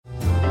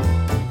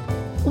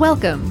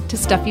Welcome to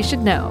Stuff You Should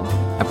Know,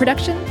 a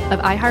production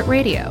of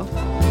iHeartRadio.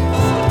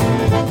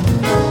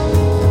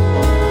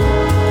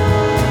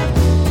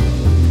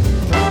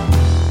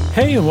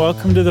 Hey, and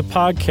welcome to the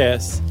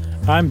podcast.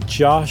 I'm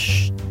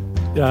Josh,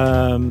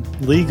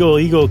 Legal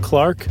Eagle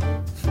Clark.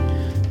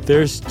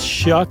 There's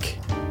Chuck.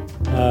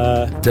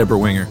 Deborah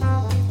Winger.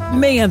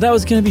 Man, that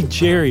was going to be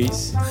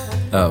Jerry's.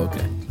 Oh,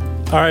 okay.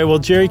 All right, well,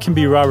 Jerry can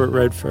be Robert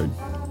Redford.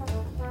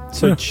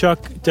 So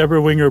Chuck,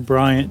 Deborah Winger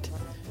Bryant,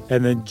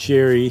 and then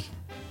Jerry,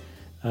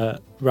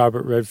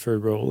 Robert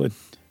Redford Rowland.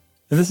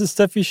 And this is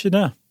Stuff You Should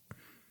Know.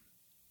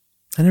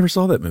 I never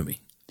saw that movie.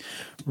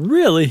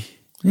 Really?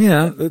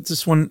 Yeah, it's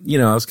just one,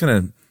 I was kind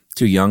of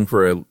too young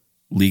for a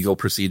legal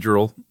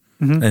procedural,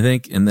 I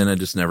think, and then I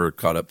just never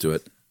caught up to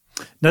it.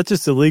 Not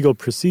just a legal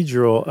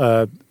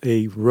procedural,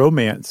 a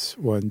romance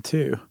one,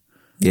 too.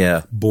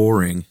 Yeah,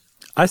 boring.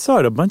 I saw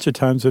it a bunch of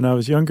times when I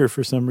was younger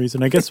for some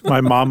reason. I guess my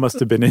mom must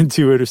have been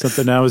into it or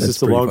something. I was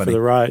just along for the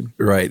ride.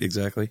 Right,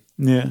 exactly.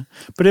 Yeah.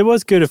 But it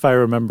was good if I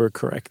remember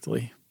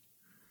correctly.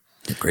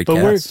 Great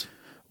cast.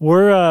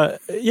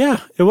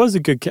 It was a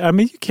good cast. I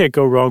mean, you can't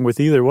go wrong with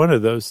either one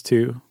of those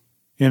two,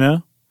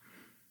 Wasn't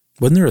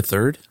there a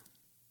third?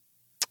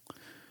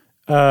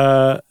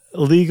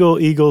 Legal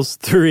Eagles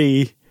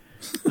 3,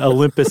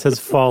 Olympus Has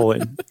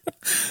Fallen,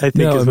 I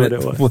think what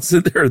it was.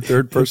 Wasn't there a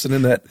third person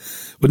in that?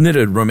 Wasn't it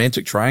a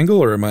romantic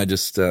triangle, or am I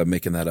just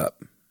making that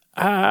up?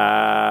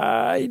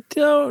 I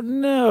don't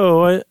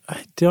know.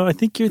 I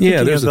think you're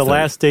thinking of The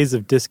Last Days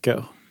of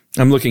Disco.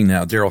 I'm looking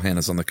now. Daryl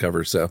Hannah's on the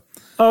cover, so.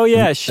 Oh,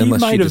 yeah. She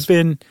might have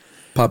been.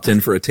 Popped in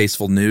for a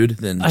tasteful nude,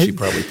 then she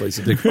probably plays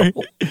a big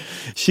role.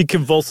 She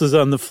convulses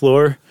on the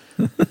floor.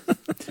 You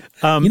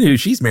know who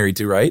she's married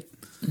to, right?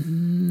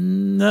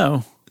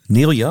 No.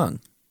 Neil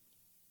Young.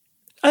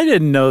 I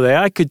didn't know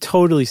that. I could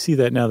totally see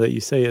that now that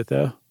you say it,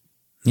 though.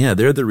 Yeah,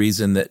 they're the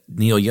reason that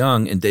Neil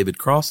Young and David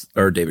Crosby,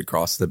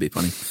 that'd be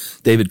funny.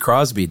 David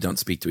Crosby don't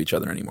speak to each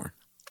other anymore.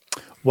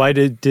 Why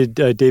did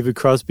David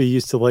Crosby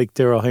used to like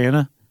Daryl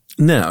Hannah?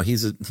 No,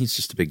 he's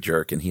just a big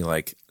jerk, and he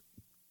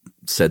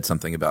said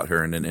something about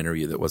her in an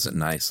interview that wasn't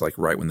nice,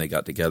 right when they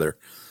got together.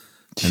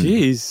 And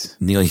Jeez,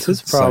 Neil Young's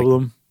his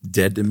problem.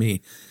 Dead to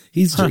me.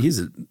 He's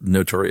a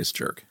notorious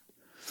jerk.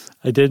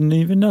 I didn't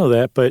even know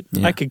that, but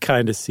I could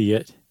kind of see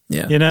it.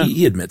 Yeah,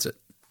 he admits it.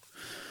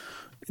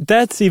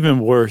 That's even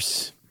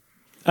worse.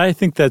 I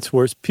think that's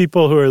worse.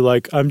 People who are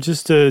like, I'm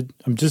just a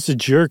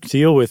jerk,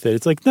 deal with it.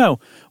 It's like,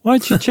 no, why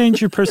don't you change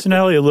your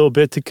personality a little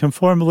bit to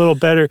conform a little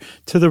better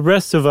to the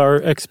rest of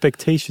our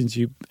expectations,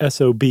 you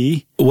SOB?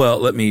 Well,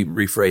 let me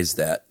rephrase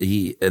that.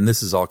 And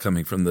this is all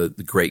coming from the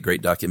great,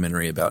 great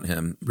documentary about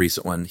him,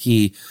 recent one.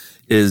 He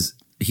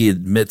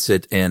admits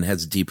it and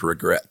has deep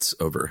regrets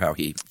over how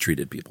he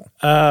treated people.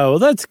 Oh, well,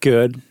 that's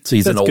good. So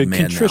he's that's an old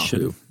man contrition.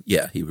 now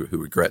who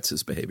regrets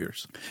his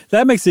behaviors.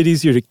 That makes it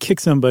easier to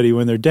kick somebody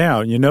when they're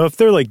down. If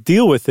they're like,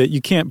 deal with it,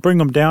 you can't bring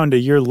them down to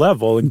your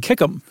level and kick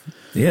them.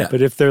 Yeah.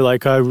 But if they're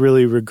like, I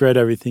really regret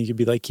everything, you'd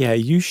be like, yeah,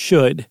 you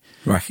should.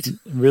 Right.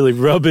 Really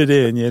rub it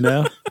in,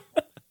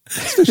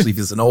 Especially if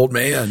he's an old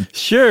man.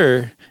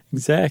 Sure.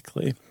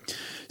 Exactly.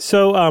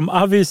 So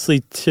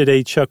obviously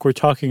today, Chuck, we're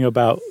talking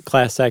about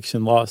class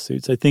action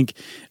lawsuits. I think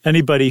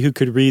anybody who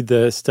could read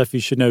the Stuff You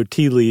Should Know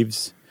tea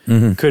leaves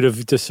could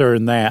have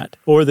discerned that,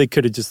 or they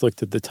could have just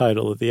looked at the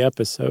title of the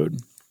episode.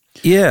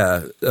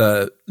 Yeah.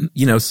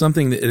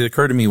 Something that it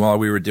occurred to me while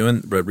we were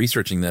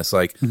researching this,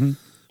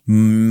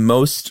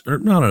 most, or I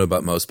don't know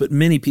about most, but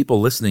many people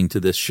listening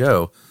to this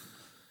show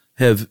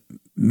have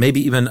maybe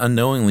even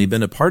unknowingly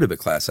been a part of a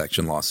class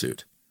action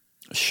lawsuit.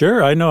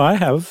 Sure. I know I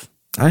have.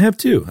 I have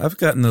too. I've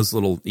gotten those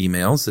little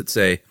emails that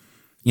say,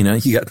 you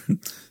got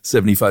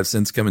 75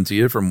 cents coming to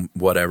you from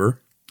whatever.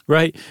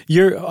 Right.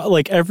 You're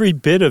every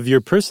bit of your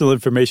personal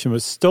information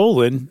was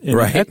stolen in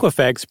an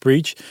Equifax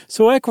breach.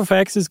 So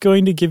Equifax is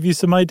going to give you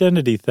some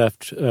identity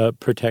theft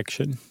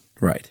protection.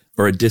 Right.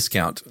 Or a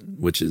discount,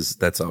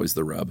 that's always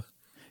the rub.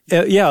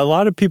 Yeah, a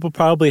lot of people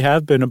probably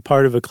have been a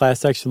part of a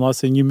class action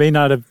lawsuit, and you may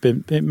not have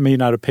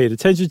paid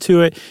attention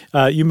to it.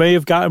 You may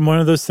have gotten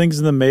one of those things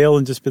in the mail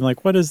and just been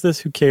like, what is this?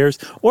 Who cares?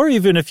 Or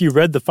even if you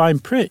read the fine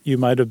print, you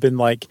might have been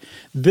like,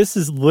 this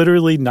is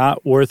literally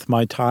not worth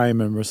my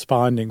time and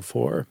responding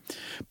for.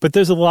 But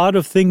there's a lot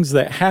of things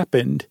that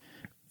happened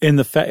in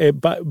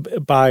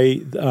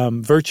by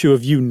virtue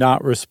of you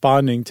not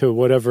responding to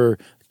whatever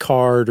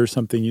card or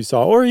something you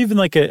saw, or even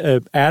like a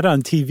ad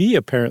on TV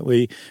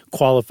apparently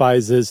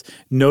qualifies as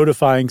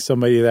notifying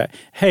somebody that,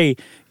 hey,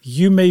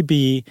 you may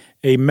be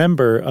a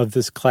member of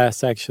this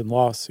class action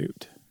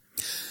lawsuit.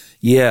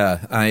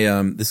 Yeah,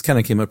 this kind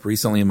of came up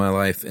recently in my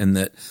life, and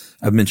that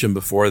I've mentioned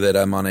before that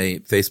I'm on a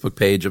Facebook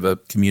page of a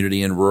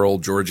community in rural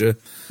Georgia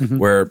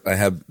where I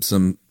have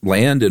some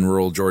land in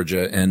rural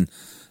Georgia, and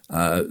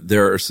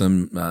there are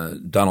some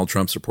Donald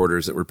Trump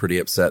supporters that were pretty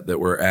upset that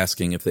were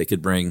asking if they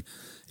could bring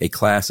a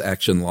class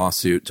action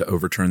lawsuit to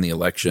overturn the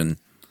election,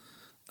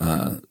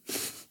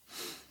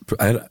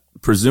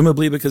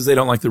 presumably because they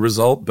don't like the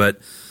result. But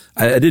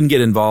I didn't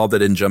get involved. I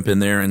didn't jump in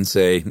there and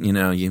say,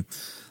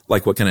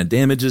 what kind of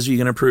damages are you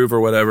going to prove or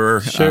whatever.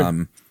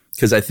 Sure.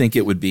 because I think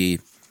it would be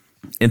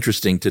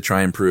interesting to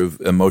try and prove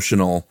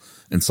emotional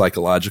and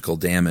psychological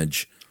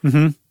damage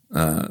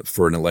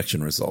for an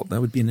election result.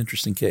 That would be an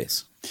interesting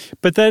case.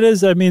 But that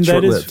is, I mean,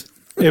 that Short-lived.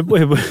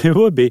 is, it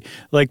would be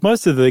like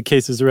most of the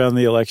cases around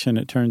the election,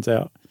 it turns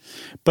out.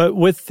 But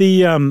with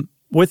the,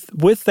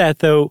 with that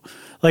though,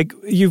 like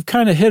you've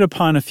kind of hit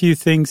upon a few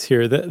things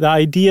here. The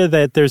idea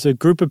that there's a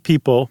group of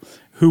people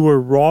who were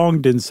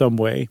wronged in some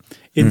way,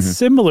 in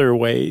similar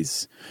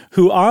ways,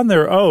 who on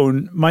their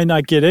own might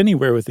not get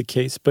anywhere with the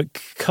case, but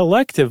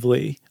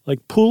collectively,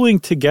 like pooling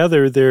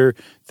together their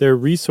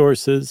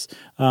resources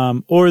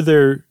or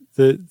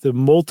the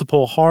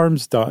multiple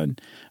harms done,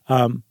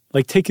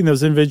 like taking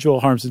those individual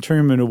harms and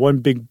turning them into one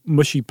big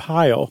mushy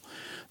pile.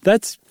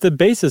 That's the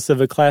basis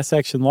of a class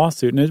action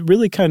lawsuit, and it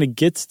really kind of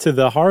gets to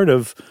the heart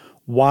of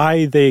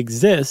why they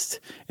exist,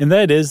 and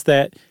that is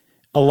that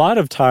a lot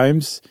of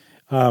times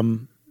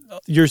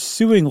you're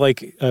suing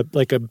like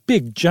a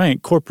big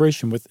giant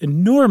corporation with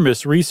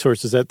enormous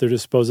resources at their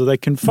disposal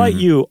that can fight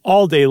you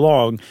all day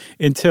long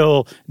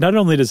until not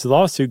only does the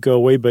lawsuit go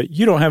away, but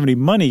you don't have any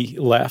money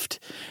left.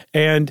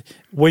 And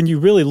when you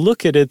really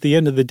look at it at the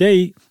end of the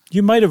day,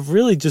 you might have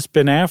really just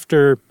been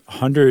after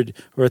 $100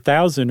 or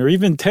 $1,000 or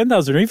even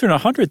 $10,000 or even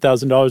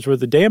 $100,000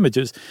 worth of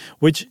damages,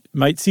 which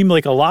might seem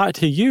like a lot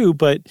to you,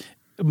 but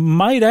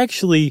might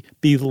actually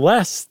be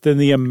less than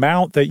the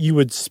amount that you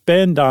would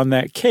spend on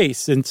that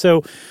case. And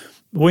so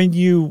when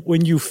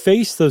you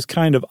face those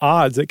kind of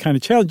odds, that kind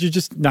of challenge, you're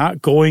just not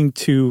going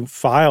to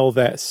file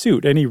that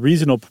suit. Any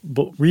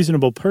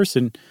reasonable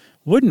person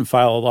wouldn't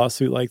file a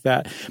lawsuit like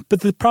that.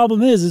 But the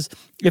problem is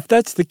if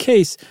that's the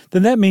case,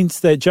 then that means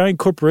that giant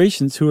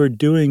corporations who are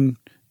doing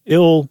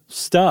ill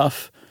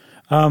stuff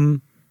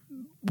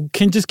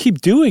can just keep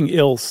doing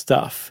ill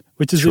stuff,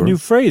 which is a new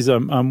phrase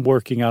I'm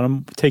working on.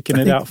 I'm taking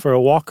it out for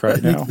a walk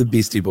right now. I think the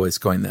Beastie Boys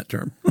coined that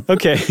term.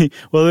 Okay.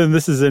 Well, then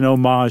this is an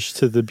homage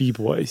to the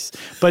B-Boys.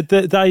 But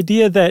the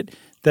idea that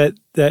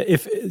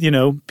if,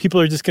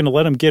 people are just going to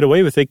let them get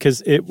away with it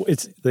because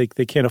it's like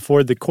they can't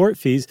afford the court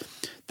fees,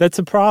 that's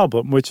a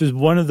problem, which is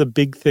one of the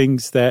big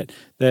things that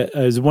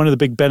is one of the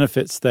big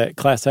benefits that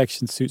class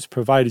action suits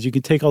provide is you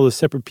can take all those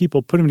separate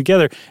people, put them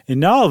together, and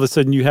now all of a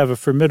sudden you have a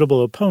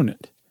formidable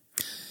opponent.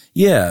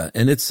 Yeah,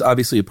 and it's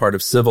obviously a part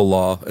of civil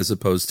law as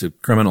opposed to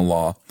criminal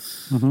law,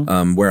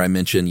 where I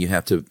mentioned you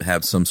have to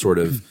have some sort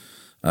of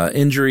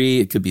injury.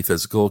 It could be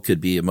physical, it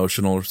could be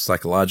emotional or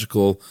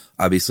psychological,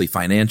 obviously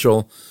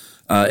financial.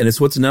 And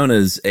it's what's known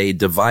as a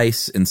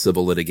device in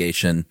civil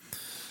litigation.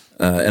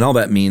 And all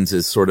that means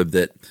is sort of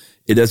that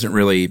it doesn't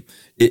really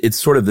 – it's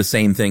sort of the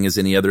same thing as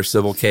any other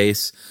civil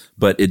case,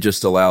 but it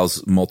just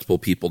allows multiple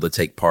people to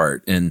take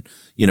part. And,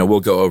 we'll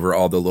go over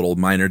all the little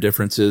minor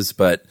differences,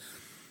 but –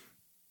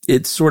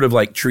 it's sort of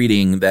like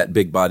treating that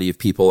big body of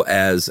people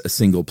as a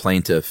single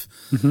plaintiff.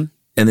 And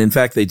in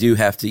fact, they do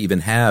have to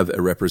even have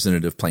a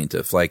representative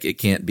plaintiff. Like it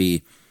can't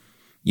be,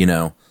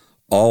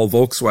 all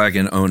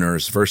Volkswagen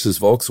owners versus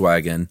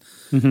Volkswagen.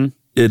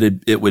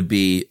 It would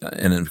be,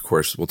 and of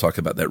course we'll talk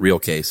about that real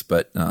case,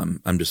 but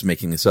I'm just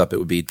making this up. It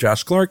would be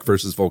Josh Clark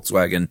versus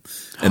Volkswagen.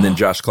 And then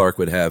Josh Clark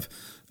would have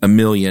a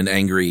million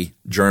angry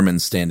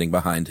Germans standing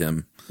behind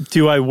him.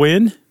 Do I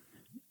win?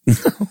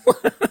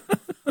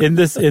 In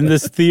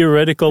this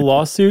theoretical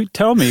lawsuit?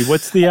 Tell me,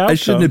 what's the outcome? I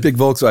shouldn't have picked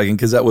Volkswagen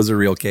because that was a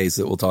real case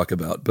that we'll talk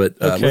about. But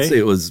let's say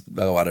it was,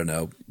 I don't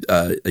know,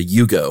 a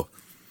Yugo.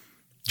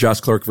 Josh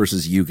Clark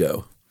versus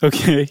Yugo.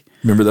 Okay.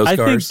 Remember those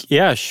cars?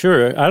 Yeah,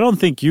 sure. I don't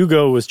think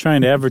Yugo was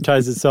trying to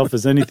advertise itself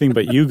as anything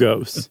but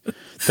Yugos.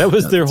 That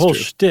was their whole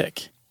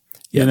shtick.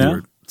 Yeah, they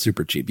were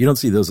super cheap. You don't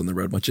see those on the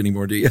road much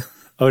anymore, do you?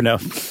 Oh, no.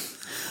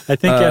 I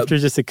think after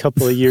just a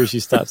couple of years, you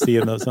stop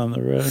seeing those on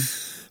the road.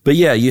 But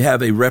yeah, you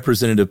have a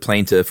representative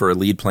plaintiff or a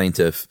lead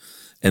plaintiff,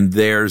 and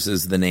theirs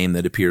is the name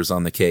that appears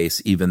on the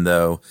case, even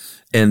though,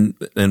 and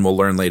we'll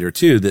learn later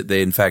too, that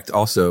they in fact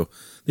also,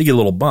 they get a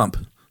little bump,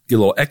 get a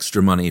little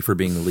extra money for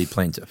being the lead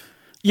plaintiff.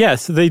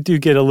 Yes, they do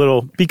get a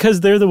little,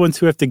 because they're the ones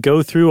who have to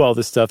go through all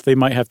this stuff. They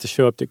might have to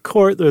show up to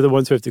court. They're the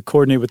ones who have to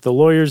coordinate with the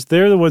lawyers.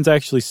 They're the ones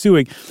actually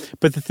suing.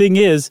 But the thing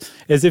is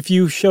if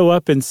you show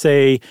up and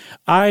say,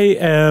 I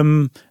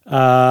am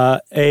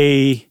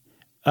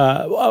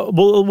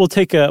we'll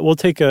take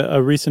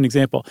a recent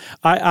example.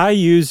 I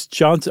use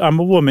Johnson. I'm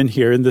a woman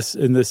here in this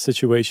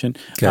situation.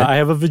 Okay. I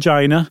have a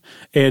vagina,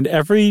 and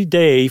every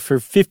day for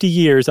 50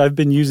 years I've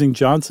been using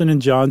Johnson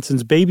 &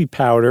 Johnson's baby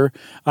powder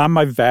on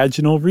my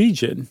vaginal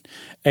region,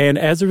 and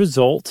as a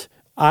result,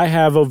 I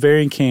have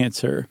ovarian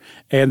cancer.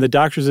 And the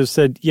doctors have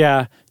said,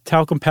 yeah,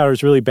 talcum powder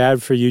is really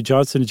bad for you.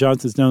 Johnson &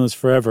 Johnson's known this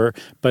forever,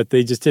 but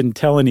they just didn't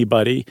tell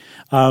anybody.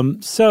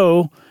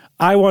 So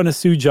I want to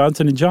sue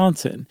Johnson &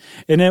 Johnson.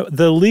 And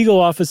the legal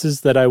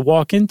offices that I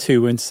walk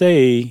into and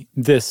say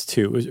this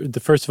to,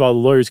 first of all, the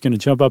lawyer's going to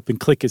jump up and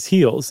click his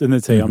heels and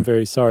then say, I'm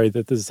very sorry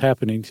that this is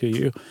happening to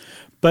you.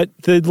 But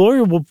the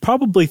lawyer will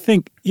probably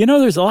think,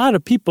 there's a lot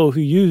of people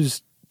who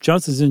use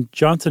Johnson &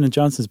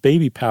 Johnson's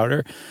baby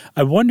powder.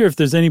 I wonder if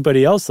there's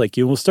anybody else like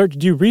you. We'll start to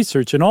do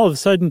research, and all of a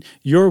sudden,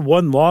 your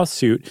one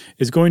lawsuit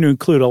is going to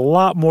include a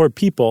lot more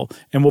people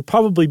and will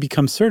probably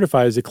become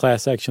certified as a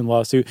class action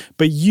lawsuit.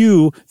 But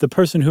you, the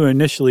person who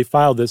initially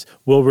filed this,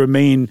 will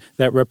remain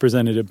that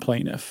representative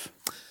plaintiff.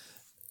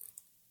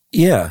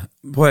 Yeah.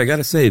 Boy, I got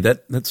to say,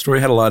 that story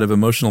had a lot of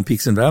emotional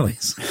peaks and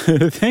valleys.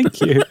 Thank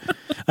you.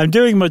 I'm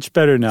doing much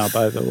better now,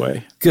 by the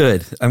way.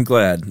 Good. I'm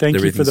glad. Thank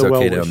you for the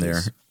well wishes. Down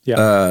there.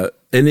 Yeah.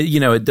 And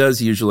it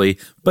does usually,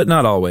 but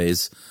not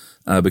always,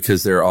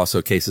 because there are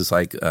also cases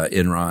like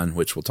Enron,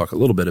 which we'll talk a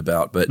little bit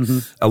about. But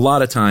a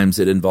lot of times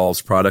it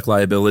involves product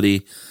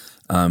liability.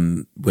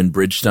 When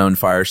Bridgestone,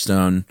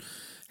 Firestone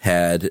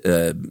had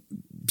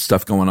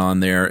stuff going on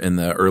there in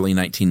the early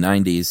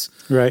 1990s.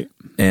 Right.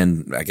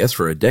 And I guess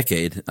for a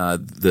decade,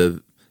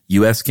 the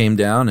U.S. came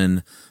down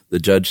and the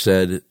judge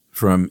said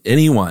from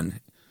anyone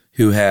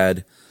who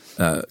had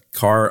a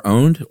car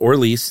owned or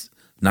leased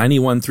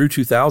 91 through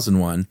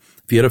 2001,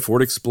 if you had a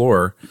Ford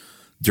Explorer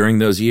during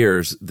those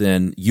years,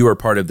 then you are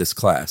part of this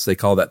class. They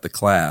call that the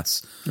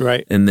class.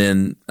 Right. And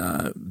then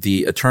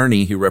the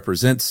attorney who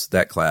represents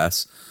that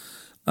class,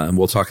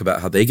 we'll talk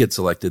about how they get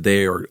selected.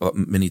 They are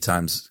many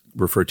times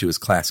referred to as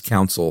class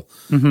counsel,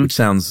 which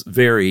sounds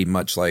very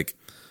much like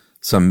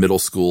some middle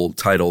school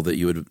title that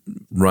you would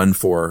run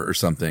for or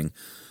something.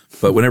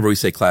 But whenever we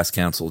say class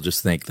counsel,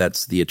 just think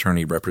that's the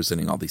attorney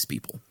representing all these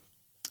people.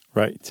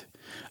 Right.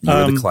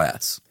 You're the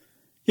class.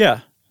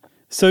 Yeah.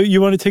 So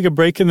you want to take a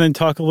break and then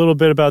talk a little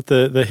bit about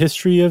the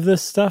history of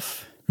this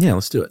stuff? Yeah,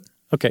 let's do it.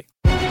 Okay.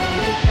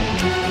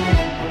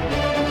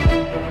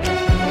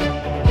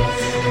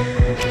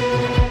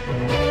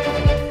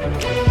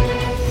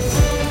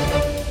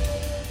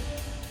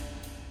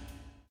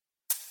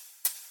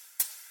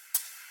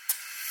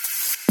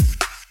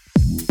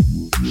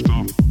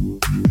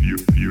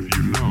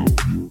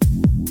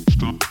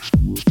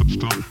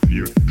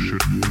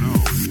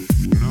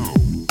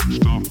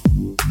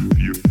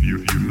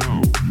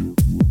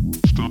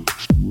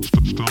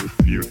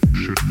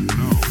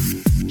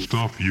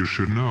 You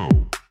should know.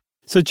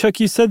 So, Chuck,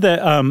 you said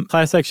that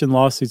class action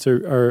lawsuits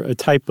are a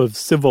type of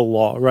civil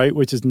law, right,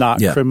 which is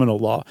not criminal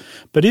law.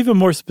 But even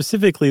more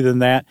specifically than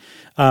that,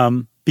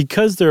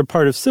 because they're a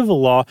part of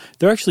civil law,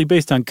 they're actually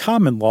based on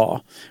common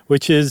law,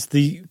 which is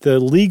the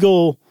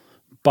legal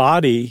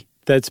body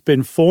that's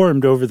been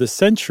formed over the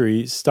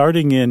centuries,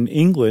 starting in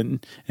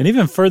England. And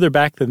even further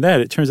back than that,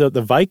 it turns out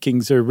the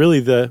Vikings are really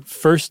the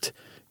first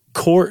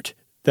court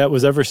that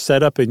was ever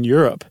set up in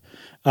Europe.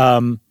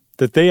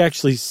 That they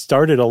actually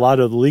started a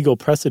lot of the legal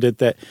precedent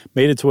that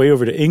made its way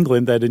over to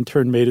England, that in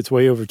turn made its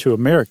way over to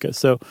America.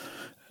 So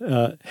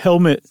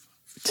helmet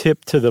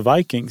tip to the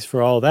Vikings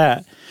for all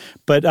that.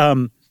 But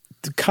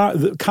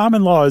the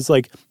common law is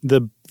like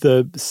the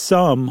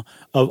sum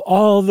of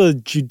all the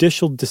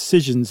judicial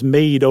decisions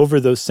made over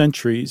those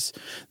centuries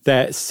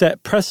that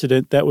set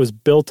precedent that was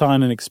built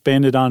on and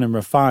expanded on and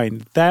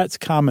refined. That's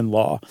common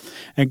law.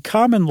 And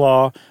common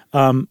law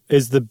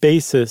is the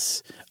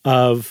basis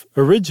of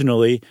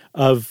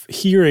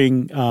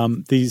hearing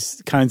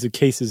these kinds of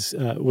cases,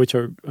 which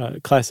are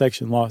class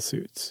action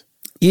lawsuits.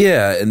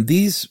 Yeah, and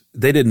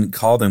they didn't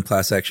call them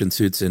class action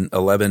suits in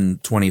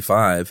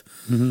 1125,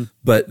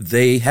 but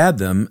they had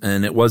them,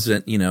 and it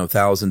wasn't,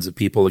 thousands of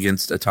people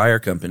against a tire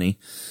company.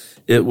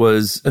 It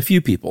was a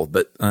few people,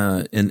 but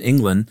in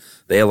England,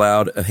 they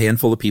allowed a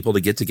handful of people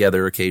to get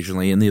together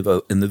occasionally in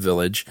the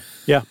village.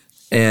 Yeah.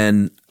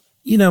 And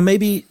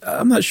maybe,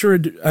 I'm not sure,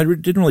 I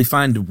didn't really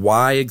find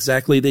why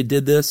exactly they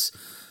did this.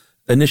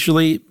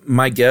 Initially,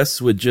 my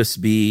guess would just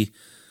be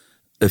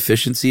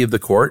efficiency of the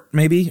court,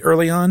 maybe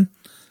early on,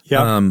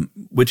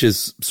 which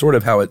is sort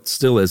of how it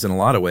still is in a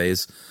lot of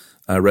ways,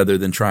 rather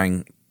than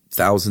trying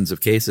thousands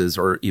of cases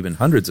or even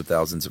hundreds of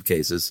thousands of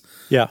cases.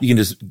 Yeah. You can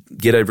just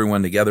get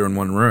everyone together in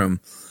one room.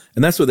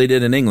 And that's what they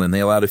did in England.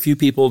 They allowed a few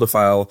people to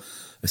file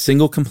a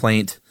single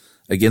complaint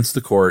against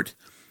the court.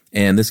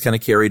 And this kind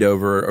of carried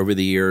over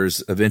the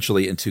years,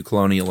 eventually into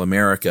colonial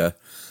America,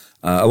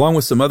 along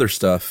with some other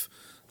stuff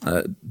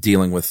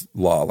dealing with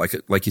law.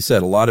 Like you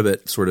said, a lot of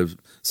it sort of,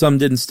 some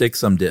didn't stick,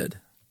 some did.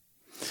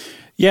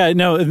 Yeah,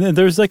 no, and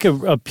there's like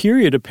a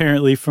period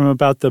apparently from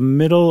about the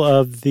middle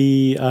of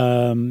the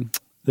 1500s,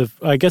 the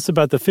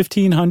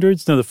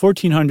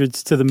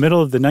 1400s to the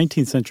middle of the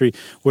 19th century,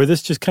 where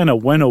this just kind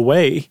of went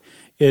away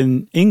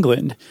in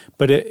England,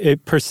 but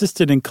it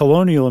persisted in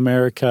colonial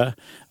America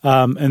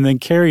and then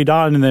carried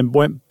on and then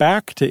went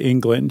back to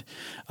England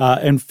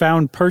and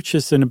found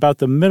purchase in about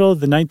the middle of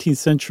the 19th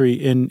century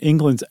in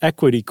England's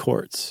equity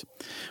courts,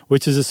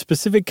 which is a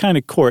specific kind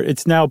of court.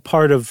 It's now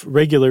part of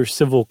regular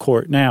civil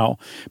court now,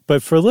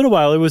 but for a little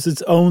while it was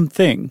its own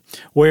thing,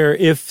 where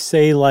if,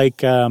 say,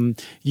 like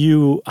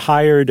you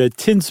hired a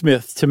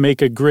tinsmith to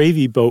make a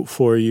gravy boat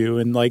for you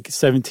in like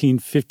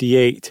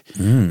 1758,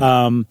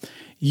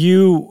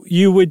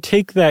 you would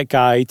take that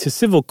guy to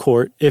civil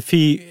court if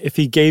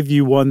he gave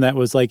you one that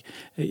was like,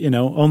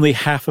 only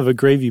half of a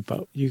gravy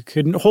boat. You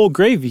couldn't hold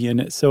gravy in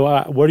it. So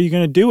what are you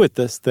going to do with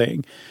this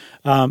thing?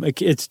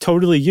 It's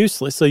totally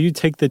useless. So you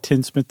take the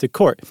tinsmith to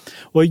court.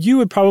 Well, you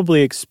would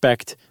probably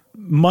expect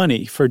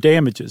money for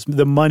damages,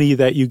 the money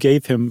that you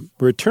gave him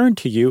returned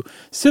to you.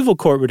 Civil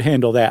court would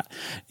handle that.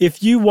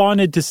 If you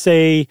wanted to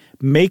say,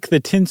 make the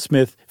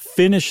tinsmith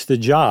finish the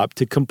job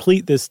to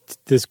complete this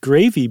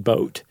gravy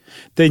boat,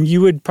 then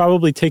you would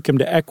probably take him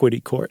to equity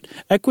court.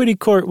 Equity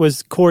court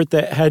was court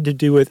that had to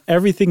do with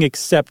everything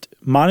except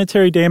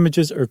monetary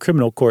damages or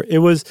criminal court. It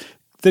was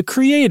the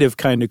creative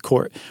kind of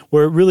court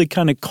where it really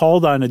kind of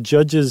called on a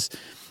judge's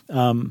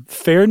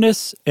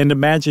fairness and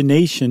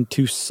imagination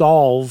to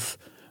solve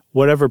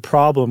whatever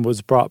problem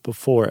was brought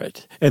before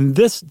it. And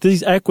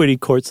these equity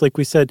courts, like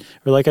I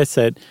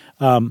said,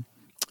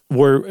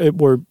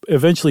 were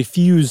eventually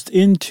fused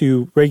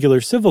into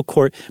regular civil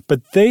court,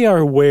 but they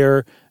are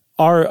where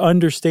our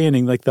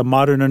understanding, like the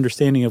modern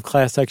understanding of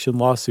class action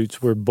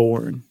lawsuits, were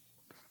born.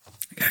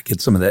 I gotta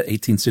get some of that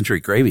 18th century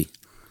gravy.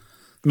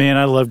 Man,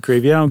 I love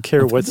gravy. I don't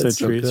care what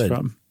century it's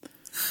from.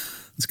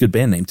 It's a good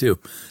band name, too.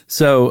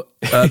 So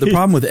the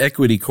problem with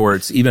equity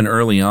courts, even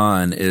early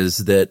on,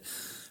 is that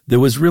there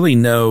was really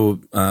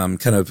no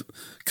kind of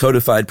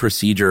codified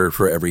procedure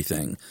for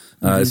everything,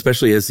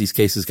 especially as these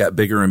cases got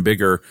bigger and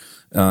bigger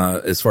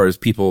as far as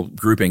people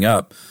grouping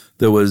up.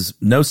 There was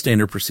no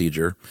standard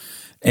procedure.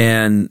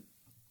 And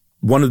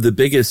one of the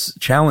biggest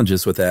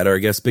challenges with that, or I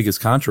guess biggest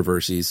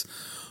controversies,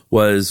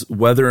 was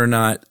whether or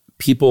not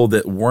people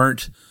that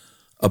weren't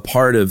a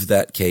part of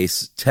that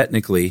case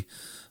technically,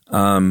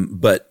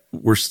 but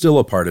were still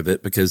a part of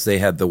it because they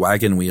had the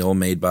wagon wheel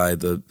made by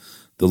the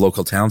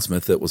local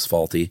townsmith that was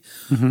faulty,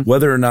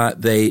 whether or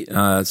not they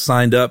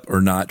signed up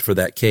or not for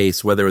that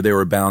case, whether they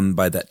were bound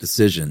by that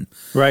decision.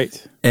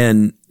 Right.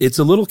 And it's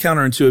a little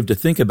counterintuitive to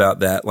think about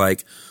that.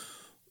 Like,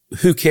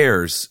 who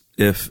cares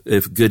if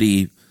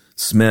Goody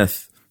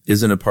Smith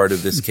isn't a part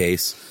of this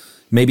case?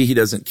 Maybe he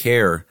doesn't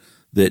care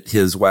that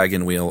his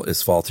wagon wheel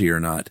is faulty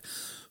or not.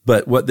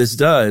 But what this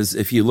does,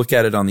 if you look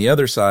at it on the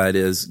other side,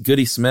 is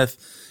Goody Smith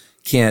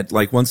can't,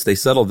 like, once they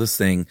settle this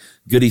thing,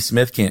 Goody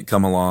Smith can't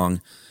come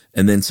along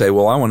and then say,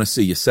 well, I want to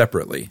sue you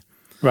separately.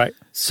 Right.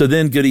 So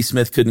then Goody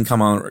Smith couldn't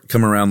come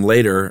around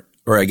later,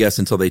 or I guess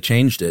until they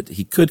changed it.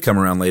 He could come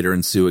around later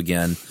and sue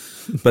again,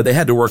 but they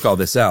had to work all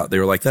this out. They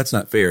were like, that's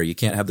not fair. You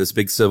can't have this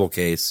big civil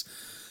case,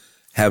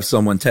 have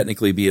someone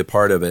technically be a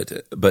part of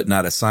it, but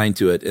not assigned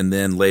to it, and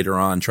then later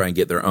on try and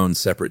get their own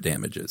separate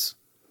damages.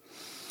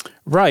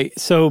 Right.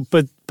 So,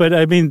 but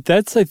I mean,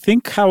 that's, I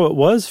think, how it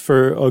was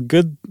for a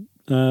good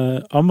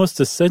almost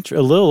a century,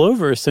 a little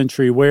over a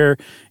century, where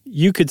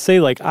you could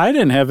say, like, I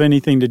didn't have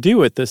anything to do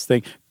with this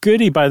thing.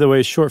 Goody, by the way,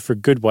 is short for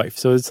good wife.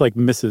 So it's like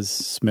Mrs.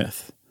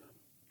 Smith.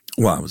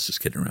 Well, I was just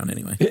kidding around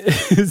anyway.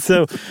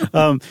 So,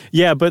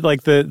 yeah, but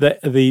like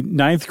the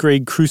ninth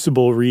grade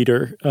Crucible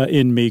reader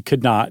in me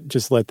could not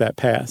just let that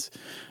pass.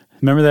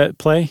 Remember that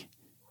play?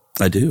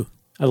 I do.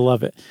 I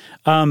love it.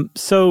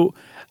 So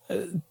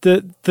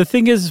the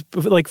thing is,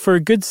 like, for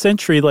a good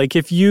century, like,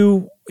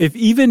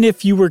 even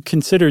if you were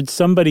considered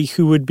somebody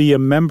who would be a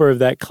member of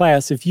that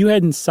class, if you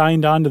hadn't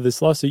signed on to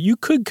this lawsuit, you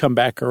could come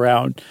back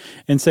around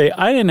and say,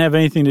 I didn't have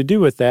anything to do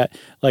with that.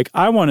 Like,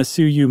 I want to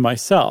sue you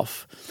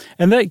myself.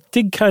 And that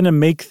did kind of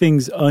make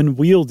things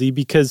unwieldy,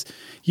 because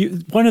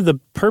one of the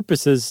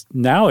purposes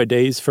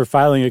nowadays for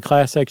filing a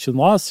class action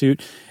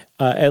lawsuit,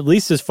 at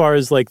least as far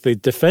as like the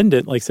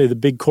defendant, like say the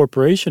big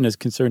corporation is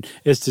concerned,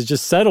 is to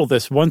just settle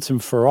this once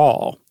and for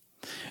all.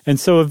 And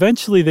so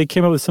eventually they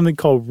came up with something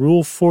called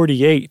Rule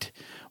 48,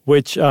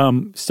 which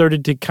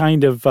started to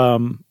kind of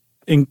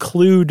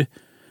include,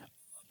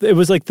 it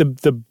was like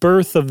the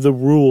birth of the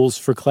rules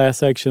for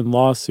class action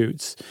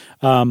lawsuits.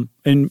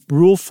 And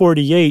Rule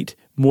 48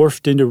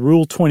 morphed into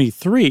Rule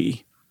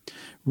 23.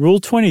 Rule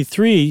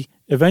 23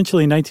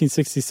 eventually in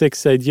 1966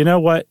 said, you know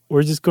what,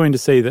 we're just going to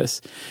say this.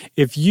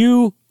 If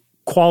you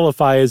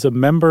qualify as a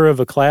member of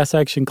a class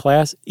action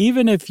class,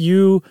 even if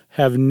you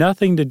have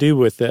nothing to do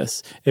with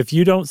this, if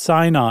you don't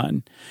sign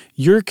on,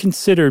 you're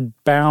considered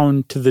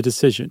bound to the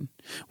decision,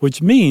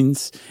 which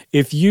means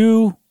if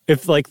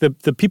like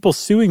the people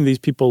suing these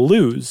people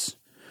lose,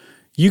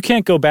 you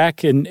can't go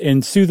back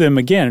and sue them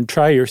again and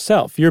try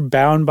yourself. You're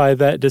bound by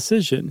that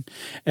decision.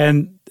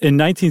 And in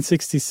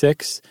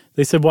 1966,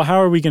 they said, well, how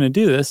are we going to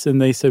do this?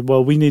 And they said,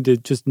 well, we need to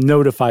just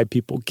notify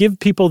people, give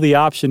people the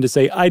option to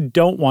say, I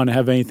don't want to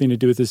have anything to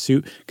do with the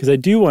suit because I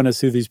do want to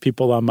sue these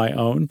people on my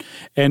own.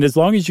 And as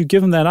long as you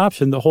give them that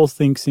option, the whole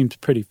thing seems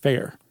pretty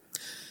fair.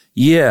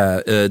 Yeah.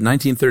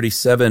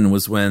 1937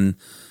 was when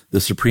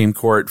the Supreme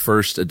Court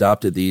first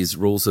adopted these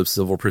rules of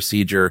civil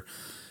procedure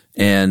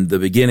and the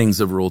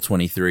beginnings of Rule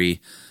 23.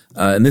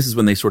 And this is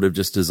when they sort of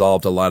just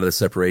dissolved a lot of the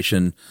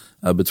separation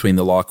between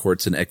the law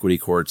courts and equity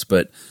courts.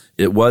 But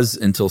it was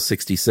until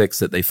 66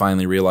 that they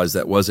finally realized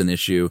that was an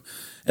issue.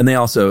 And they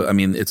also, I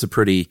mean, it's a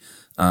pretty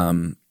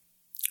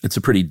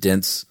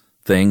dense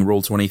thing,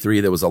 Rule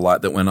 23. There was a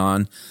lot that went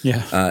on.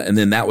 Yeah. And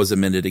then that was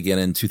amended again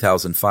in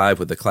 2005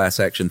 with the Class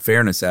Action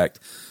Fairness Act,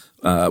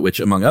 which,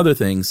 among other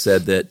things,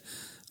 said that,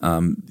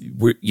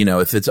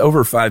 if it's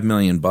over $5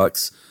 million,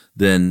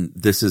 then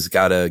this has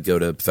got to go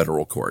to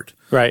federal court,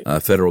 right?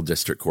 Federal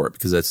district court,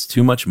 because that's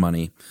too much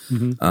money.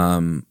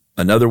 Mm-hmm.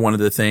 Another one of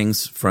the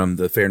things from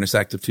the Fairness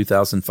Act of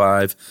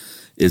 2005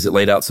 is it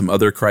laid out some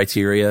other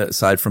criteria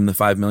aside from the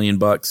 $5 million.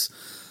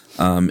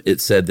 It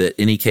said that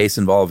any case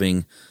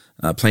involving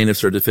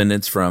plaintiffs or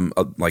defendants from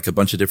like a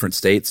bunch of different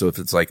states, so if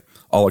it's like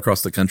all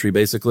across the country,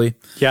 basically,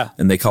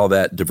 and they call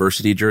that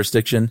diversity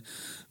jurisdiction,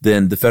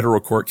 then the federal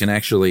court can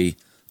actually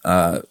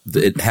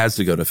it has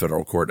to go to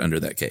federal court under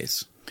that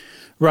case.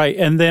 Right,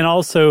 and then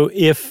also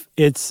if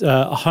it's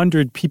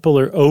 100 people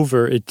or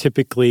over, it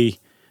typically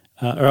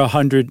or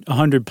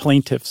 100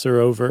 plaintiffs or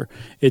over,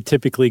 it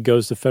typically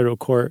goes to federal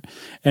court.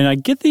 And I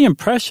get the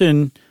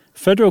impression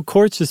federal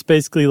courts is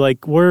basically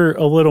like we're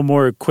a little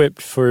more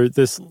equipped for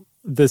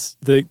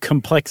the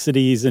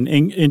complexities and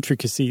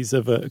intricacies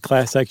of a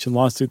class action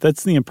lawsuit.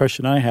 That's the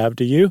impression I have.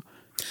 Do you?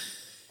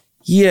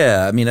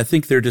 Yeah, I mean, I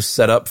think they're just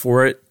set up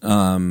for it.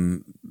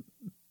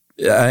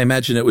 I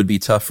imagine it would be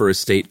tough for a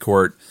state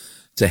court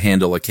to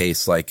handle a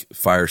case like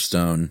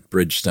Firestone,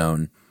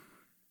 Bridgestone,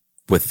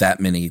 with that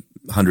many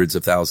hundreds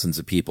of thousands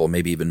of people,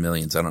 maybe even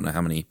millions. I don't know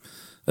how many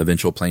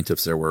eventual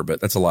plaintiffs there were, but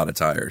that's a lot of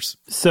tires.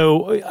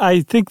 So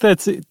I think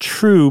that's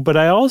true, but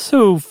I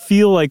also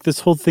feel like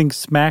this whole thing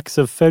smacks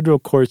of federal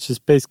courts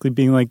just basically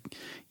being like,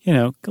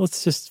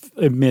 let's just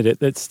admit it,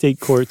 that state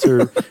courts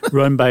are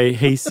run by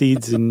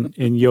hayseeds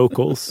and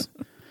yokels.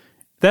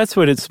 That's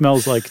what it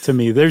smells like to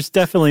me. There's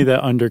definitely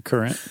that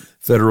undercurrent.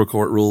 Federal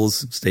court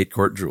rules, state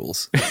court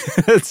drools.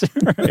 That's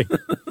right.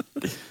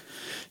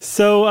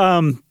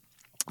 So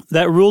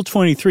that Rule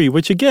 23,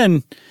 which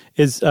again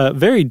is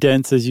very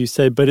dense, as you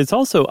said, but it's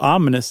also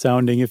ominous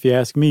sounding, if you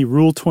ask me.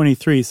 Rule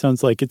 23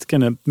 sounds like it's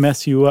going to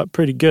mess you up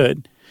pretty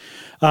good.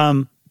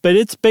 But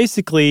it's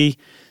basically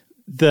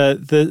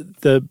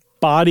the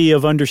body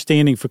of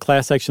understanding for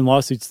class action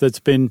lawsuits that's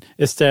been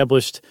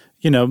established,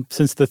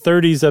 since the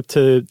 30s up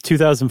to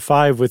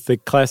 2005 with the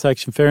Class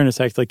Action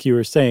Fairness Act, like you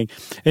were saying.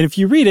 And if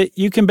you read it,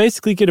 you can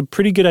basically get a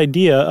pretty good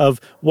idea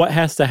of what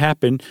has to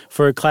happen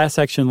for a class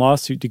action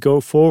lawsuit to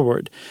go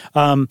forward.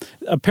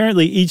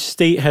 Apparently, each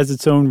state has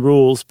its own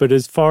rules, but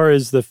as far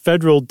as the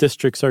federal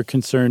districts are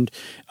concerned,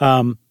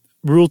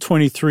 Rule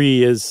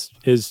 23 is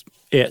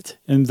it.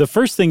 And the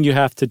first thing you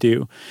have to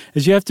do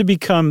is you have to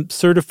become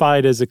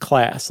certified as a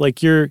class.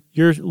 Like your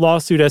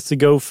lawsuit has to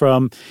go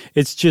from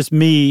it's just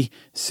me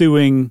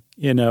suing,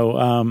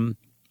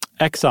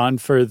 Exxon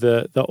for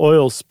the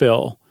oil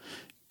spill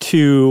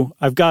to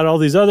I've got all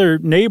these other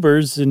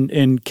neighbors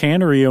and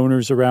cannery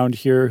owners around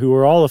here who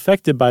are all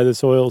affected by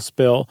this oil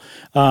spill.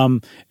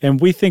 And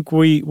we think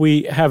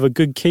we have a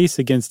good case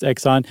against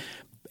Exxon.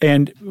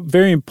 And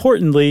very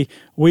importantly,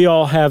 we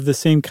all have the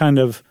same kind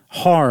of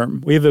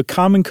harm. We have a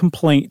common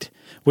complaint,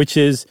 which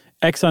is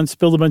Exxon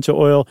spilled a bunch of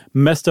oil,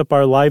 messed up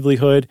our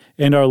livelihood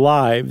and our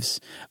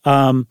lives.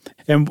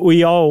 And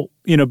we all,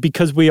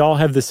 because we all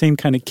have the same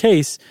kind of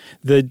case,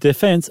 the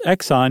defense,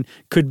 Exxon,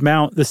 could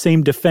mount the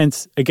same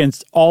defense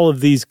against all of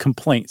these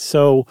complaints.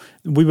 So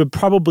we would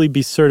probably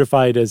be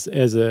certified as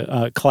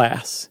a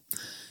class.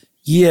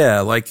 Yeah,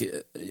 like,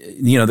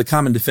 the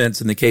common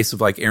defense in the case of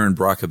like Aaron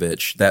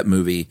Brockovich, that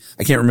movie,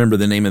 I can't remember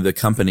the name of the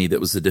company that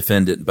was the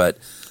defendant, but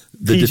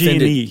the PG&E.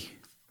 defendant.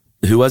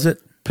 Who was it?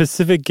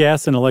 Pacific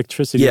Gas and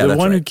Electricity. Yeah, the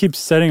one right. who keeps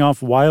setting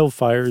off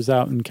wildfires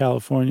out in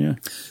California.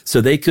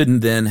 So they couldn't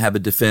then have a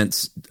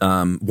defense,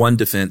 one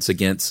defense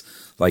against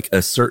like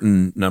a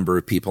certain number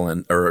of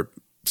people or a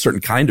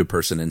certain kind of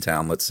person in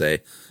town, let's say.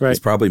 Right. It's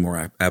probably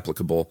more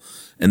applicable.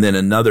 And then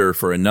another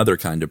for another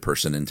kind of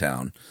person in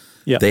town.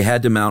 Yeah. They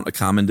had to mount a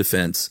common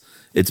defense.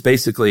 It's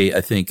basically,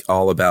 I think,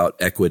 all about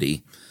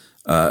equity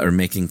or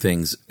making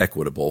things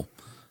equitable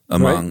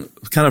among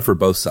kind of for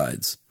both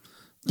sides.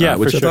 Yeah,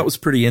 which for I sure. thought was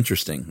pretty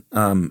interesting.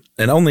 And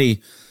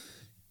only,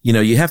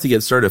 you have to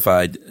get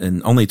certified,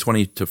 and only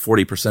 20 to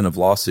 40% of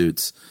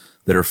lawsuits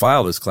that are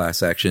filed as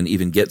class action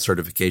even get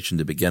certification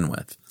to begin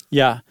with.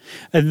 Yeah.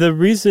 And the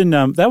reason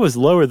that was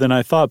lower than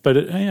I thought,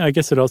 but I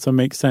guess it also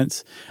makes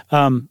sense.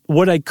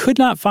 What I could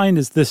not find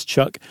is this,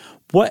 Chuck.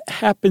 What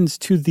happens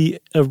to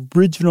the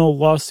original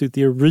lawsuit,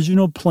 the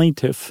original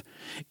plaintiff,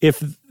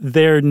 if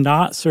they're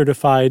not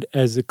certified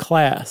as a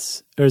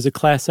class or as a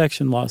class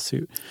action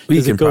lawsuit? Well,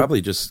 you can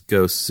probably just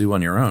go sue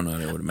on your own,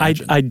 I would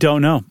imagine. I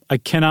don't know. I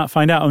cannot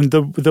find out. And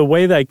the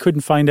way that I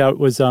couldn't find out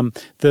was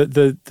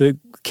the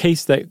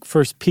case that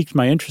first piqued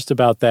my interest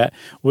about that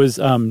was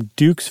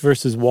Dukes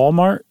versus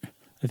Walmart.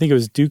 I think it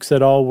was Dukes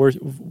et al.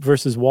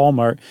 Versus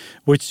Walmart,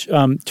 which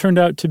turned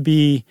out to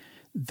be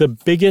the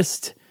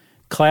biggest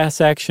class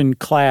action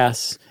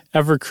class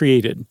ever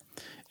created.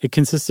 It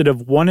consisted of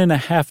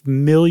 1.5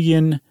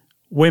 million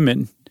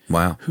women.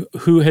 Wow.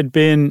 Who had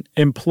been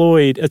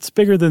employed. It's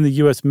bigger than the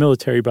U.S.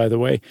 military, by the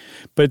way.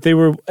 But they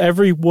were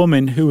every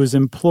woman who was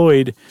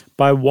employed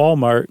by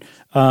Walmart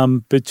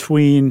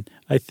between,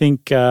 I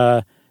think,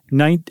 anytime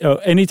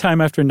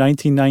after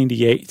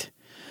 1998.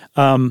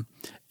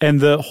 And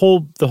the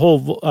whole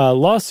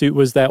lawsuit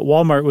was that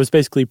Walmart was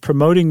basically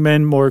promoting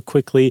men more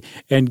quickly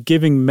and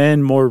giving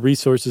men more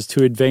resources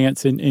to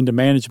advance into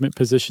management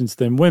positions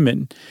than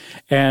women.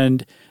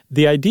 And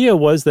the idea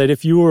was that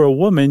if you were a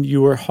woman,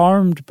 you were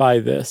harmed by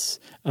this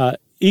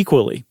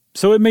equally.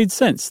 So it made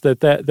sense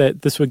that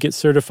this would get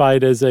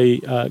certified as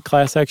a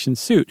class action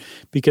suit,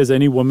 because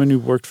any woman who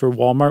worked for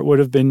Walmart would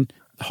have been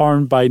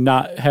harmed by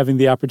not having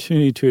the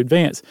opportunity to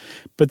advance.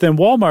 But then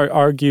Walmart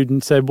argued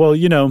and said, well,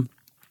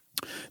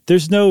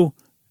 there's no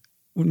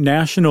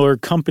national or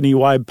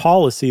company-wide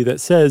policy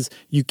that says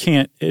you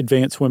can't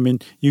advance women,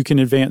 you can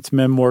advance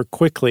men more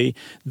quickly,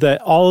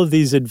 that all of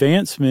these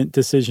advancement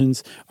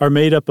decisions are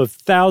made up of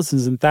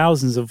thousands and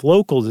thousands of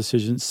local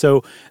decisions.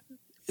 So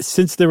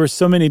since there were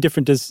so many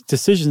different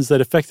decisions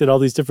that affected all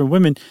these different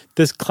women,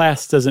 this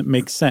class doesn't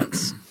make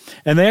sense.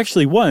 And they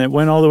actually won. It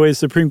went all the way to the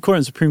Supreme Court,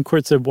 and the Supreme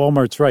Court said,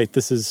 Walmart's right.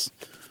 This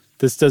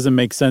doesn't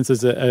make sense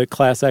as a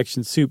class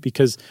action suit,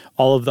 because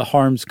all of the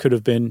harms could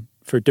have been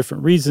for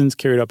different reasons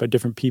carried out by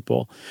different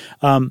people.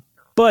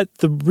 But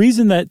the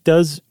reason that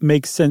does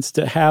make sense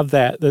to have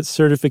that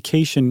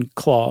certification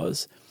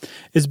clause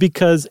is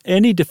because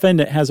any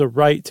defendant has a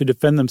right to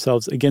defend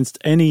themselves against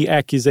any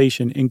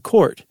accusation in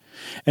court.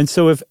 And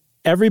so if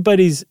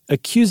everybody's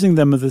accusing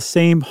them of the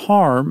same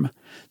harm,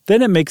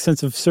 then it makes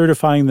sense of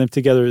certifying them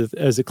together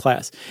as a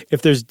class.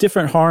 If there's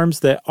different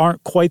harms that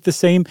aren't quite the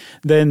same,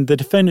 then the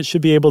defendant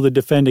should be able to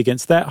defend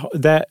against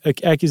that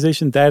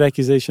accusation, that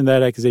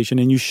accusation,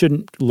 and you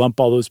shouldn't lump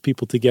all those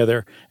people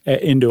together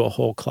into a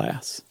whole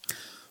class.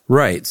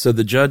 Right. So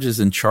the judge is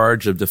in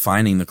charge of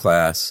defining the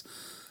class,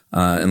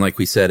 and like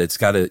we said, it's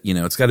got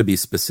to be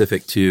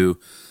specific to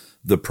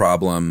the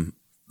problem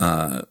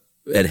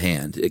at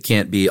hand. It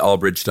can't be all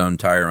Bridgestone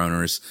tire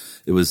owners.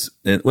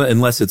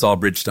 Unless it's all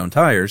Bridgestone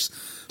tires.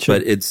 Sure.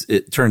 But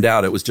it turned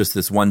out it was just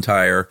this one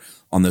tire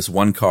on this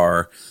one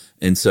car.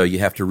 And so you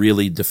have to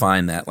really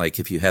define that. Like,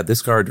 if you had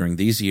this car during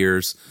these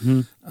years,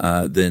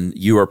 then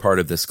you are part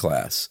of this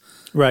class.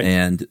 Right.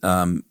 And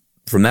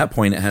from that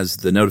point, it has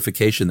the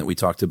notification that we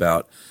talked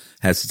about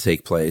has to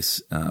take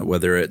place,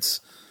 whether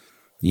it's,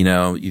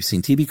 you've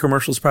seen TV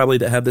commercials probably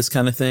that have this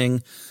kind of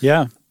thing.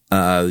 Yeah.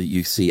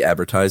 You see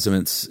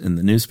advertisements in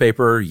the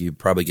newspaper. You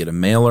probably get a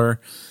mailer.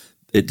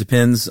 It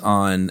depends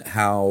on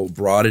how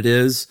broad it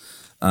is.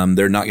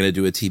 They're not going to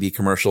do a TV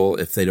commercial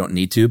if they don't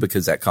need to,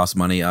 because that costs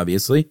money,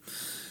 obviously,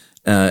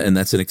 and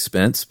that's an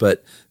expense.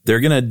 But they're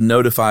going to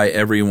notify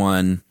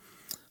everyone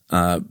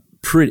in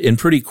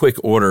pretty quick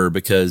order,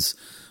 because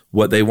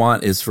what they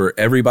want is for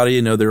everybody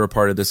to know they're a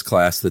part of this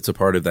class that's a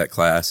part of that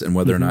class, and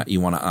whether or not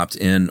you want to opt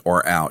in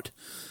or out.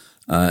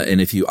 And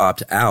if you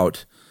opt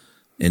out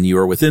and you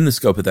are within the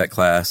scope of that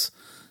class,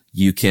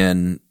 you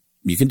can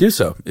do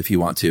so if you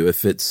want to.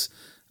 If it's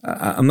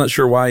I'm not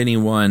sure why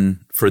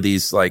anyone for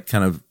these like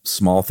kind of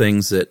small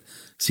things that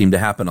seem to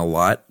happen a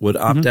lot would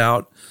opt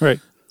out.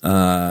 Right.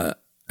 I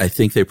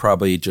think they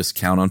probably just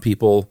count on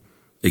people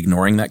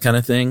ignoring that kind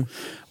of thing.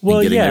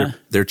 Well, and getting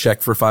their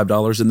check for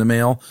 $5 in the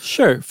mail.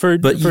 Sure. For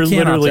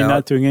literally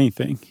not doing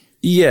anything.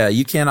 Yeah.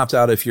 You can't opt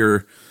out if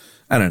you're,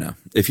 I don't know,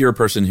 if you're a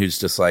person who's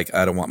just like,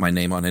 I don't want my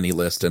name on any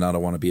list and I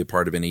don't want to be a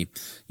part of any,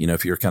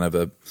 if you're kind of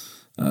a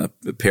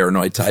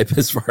paranoid type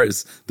as far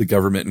as the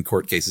government and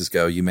court cases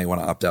go, you may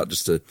want to opt out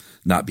just to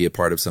not be a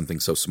part of something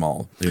so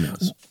small. Who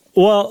knows?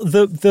 Well,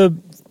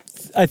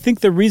 I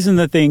think the reason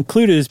that they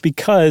include it is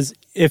because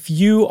if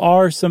you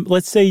are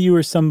let's say you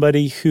were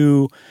somebody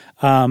who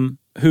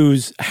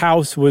whose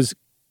house was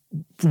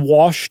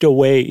washed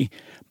away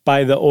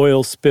by the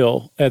oil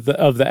spill of the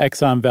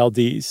Exxon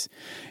Valdez.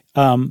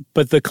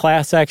 But the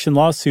class action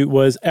lawsuit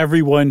was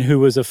everyone who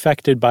was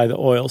affected by the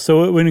oil.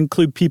 So it would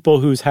include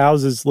people whose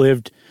houses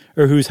lived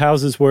or whose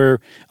houses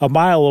were a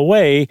mile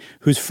away,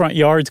 whose front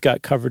yards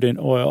got covered in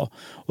oil.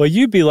 Well,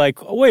 you'd be like,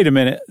 wait a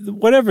minute,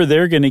 whatever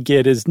they're going to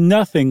get is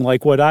nothing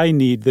like what I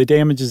need, the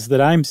damages that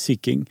I'm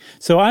seeking.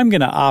 So I'm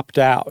going to opt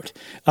out.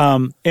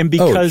 And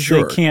because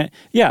they can't,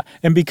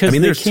 and because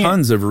there's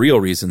tons of real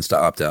reasons to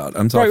opt out.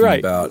 I'm talking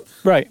about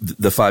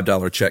the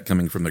 $5 check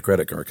coming from the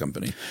credit card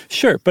company.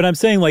 Sure, but I'm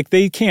saying like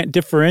they can't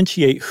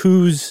differentiate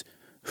who's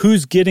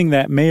getting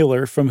that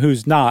mailer from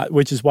who's not,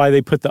 which is why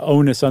they put the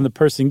onus on the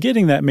person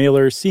getting that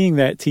mailer, seeing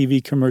that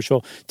TV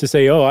commercial to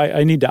say,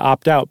 I need to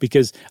opt out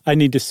because I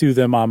need to sue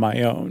them on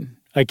my own.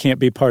 I can't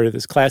be part of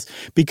this class.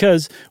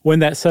 Because when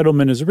that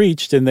settlement is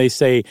reached and they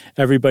say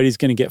everybody's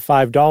going to get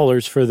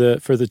 $5 for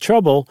the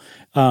trouble,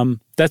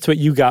 that's what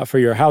you got for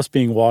your house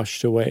being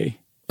washed away.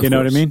 You know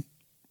what I mean?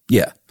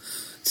 Yeah.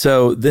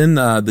 So then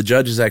the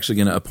judge is actually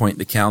going to appoint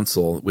the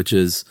counsel, which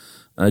is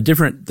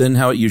different than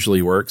how it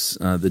usually works.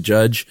 The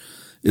judge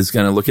is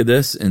going to look at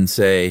this and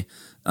say,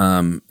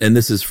 and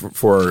this is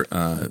for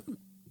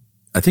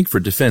I think for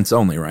defense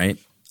only, right?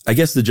 I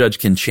guess the judge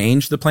can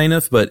change the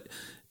plaintiff, but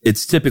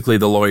it's typically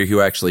the lawyer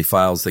who actually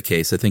files the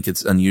case. I think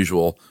it's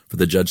unusual for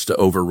the judge to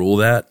overrule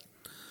that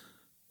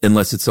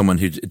unless it's someone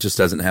who just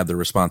doesn't have the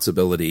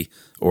responsibility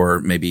or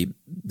maybe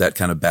that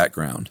kind of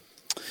background.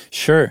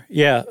 Sure.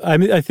 Yeah. I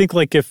mean, I think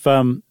like if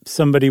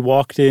somebody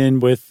walked in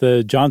with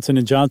the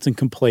Johnson & Johnson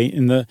complaint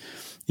and the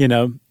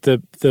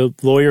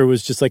lawyer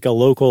was just like a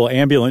local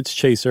ambulance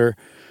chaser,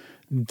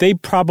 they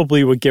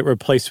probably would get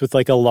replaced with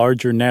like a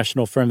larger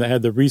national firm that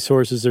had the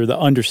resources or the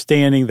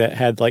understanding, that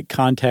had like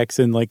contacts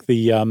in like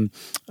the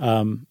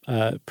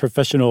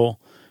professional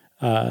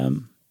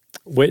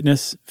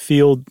witness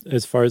field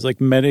as far as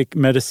like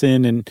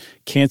medicine and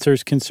cancer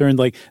is concerned.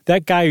 Like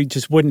that guy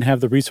just wouldn't have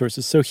the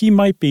resources. So he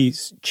might be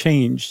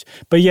changed.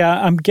 But yeah,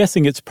 I'm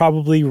guessing it's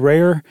probably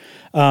rare.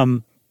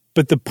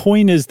 But the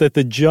point is that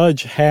the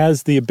judge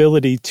has the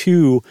ability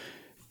to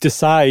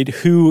decide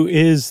who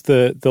is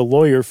the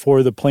lawyer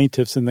for the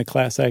plaintiffs in the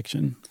class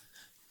action.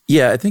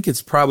 Yeah, I think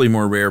it's probably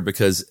more rare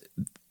because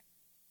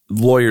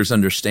lawyers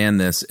understand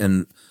this,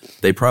 and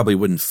they probably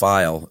wouldn't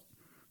file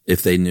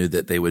if they knew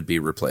that they would be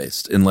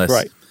replaced,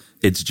 unless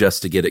it's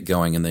just to get it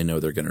going and they know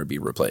they're going to be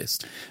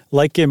replaced.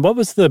 Like in, what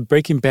was the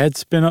Breaking Bad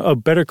spin-off? Oh,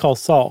 Better Call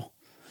Saul.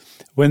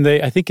 When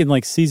I think in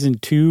like season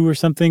 2 or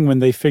something, when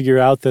they figure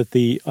out that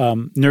the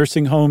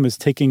nursing home is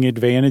taking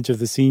advantage of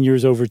the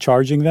seniors,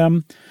 overcharging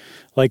them,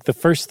 like the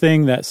first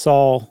thing that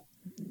Saul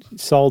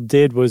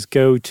did was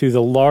go to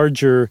the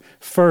larger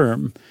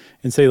firm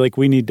and say, like,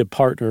 we need to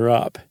partner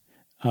up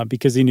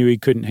because he knew he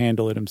couldn't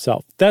handle it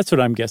himself. That's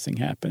what I'm guessing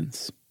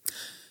happens.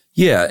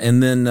 Yeah,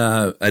 and then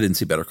I didn't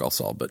see Better Call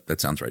Saul, but that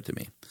sounds right to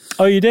me.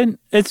 Oh, you didn't?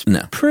 It's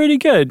pretty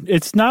good.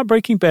 It's not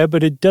Breaking Bad,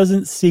 but it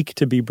doesn't seek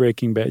to be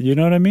Breaking Bad. You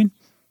know what I mean?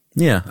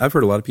 Yeah, I've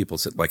heard a lot of people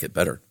like it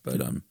better,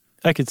 but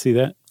I could see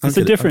that. It's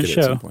a different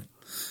show. At some point.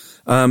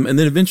 And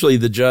then eventually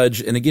the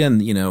judge, and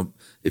again,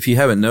 if you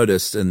haven't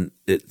noticed, and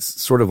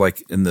it's sort of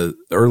like in the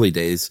early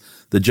days,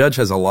 the judge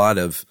has a lot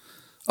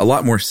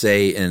more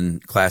say in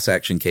class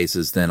action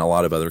cases than a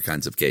lot of other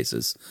kinds of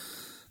cases.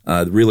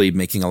 Really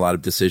making a lot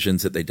of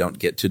decisions that they don't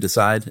get to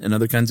decide in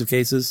other kinds of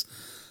cases.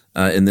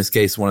 In this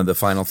case, one of the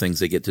final things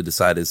they get to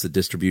decide is the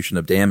distribution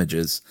of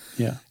damages.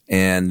 Yeah.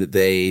 And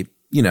they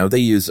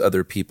use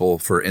other people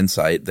for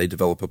insight. They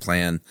develop a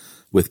plan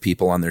with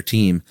people on their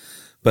team,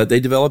 but they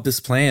develop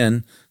this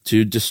plan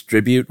to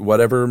distribute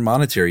whatever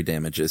monetary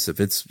damages. If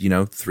it's,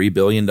 $3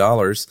 billion,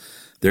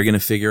 they're going to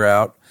figure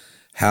out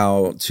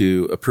how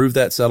to approve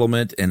that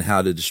settlement and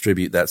how to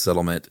distribute that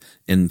settlement,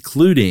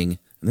 including,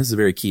 and this is a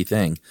very key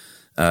thing,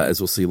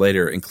 as we'll see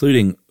later,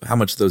 including how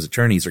much those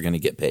attorneys are going to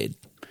get paid.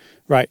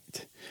 Right.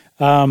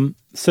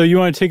 So you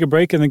want to take a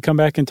break and then come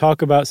back and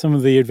talk about some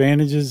of the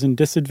advantages and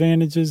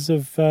disadvantages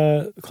of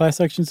class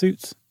action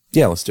suits?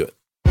 Yeah, let's do it.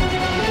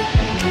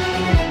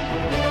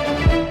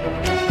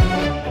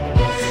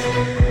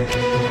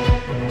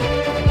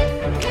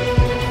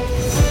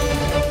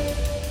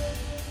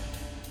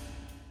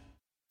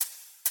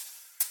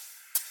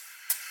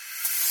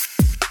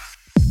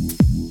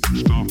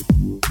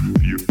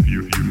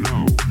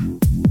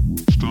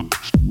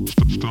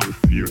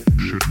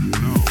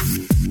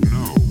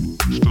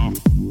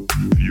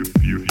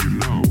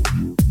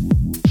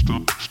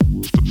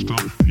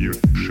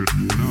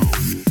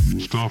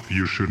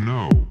 You should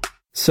know.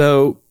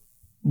 So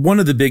one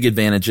of the big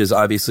advantages,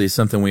 obviously, is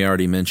something we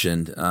already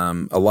mentioned.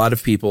 A lot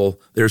of people,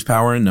 there's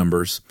power in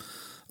numbers.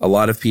 A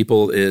lot of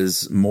people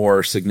is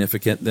more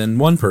significant than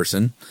one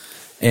person.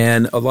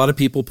 And a lot of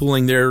people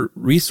pooling their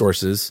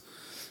resources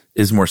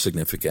is more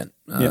significant.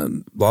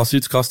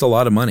 Lawsuits cost a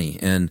lot of money.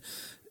 And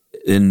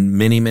in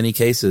many, many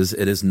cases,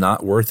 it is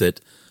not worth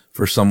it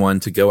for someone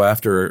to go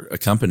after a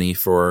company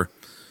for,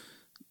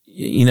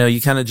 you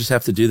kind of just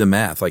have to do the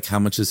math. Like, how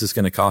much is this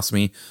going to cost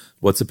me?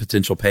 What's the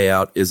potential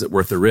payout? Is it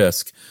worth the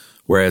risk?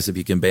 Whereas if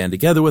you can band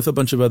together with a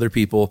bunch of other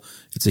people,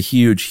 it's a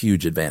huge,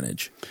 huge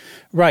advantage.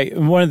 Right.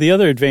 And one of the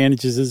other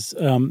advantages is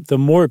the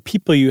more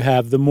people you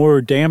have, the more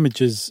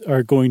damages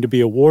are going to be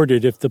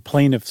awarded if the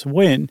plaintiffs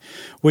win,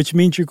 which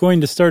means you're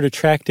going to start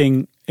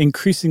attracting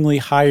increasingly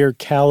higher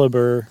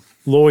caliber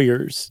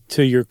lawyers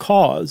to your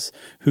cause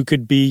who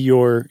could be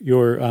your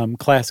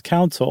class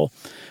counsel.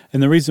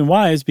 And the reason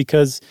why is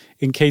because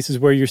in cases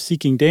where you're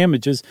seeking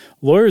damages,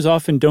 lawyers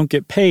often don't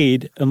get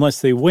paid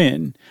unless they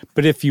win.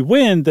 But if you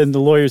win, then the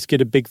lawyers get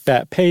a big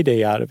fat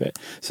payday out of it.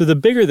 So the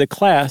bigger the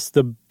class,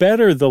 the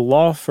better the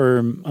law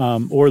firm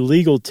or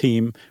legal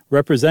team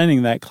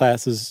representing that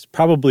class is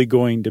probably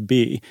going to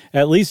be,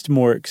 at least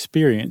more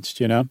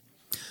experienced,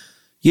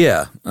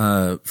 Yeah,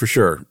 for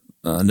sure.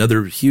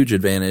 Another huge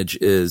advantage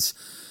is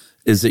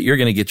that you're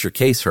going to get your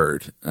case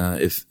heard.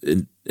 If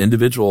in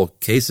individual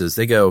cases,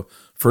 they go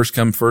first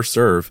come, first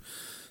serve.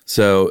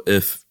 So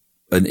if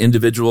an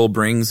individual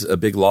brings a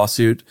big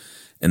lawsuit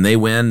and they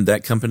win,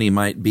 that company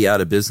might be out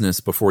of business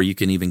before you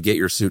can even get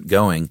your suit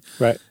going.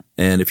 Right.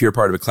 And if you're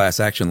part of a class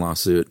action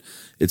lawsuit,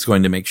 it's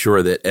going to make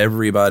sure that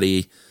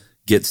everybody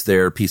gets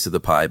their piece of the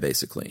pie,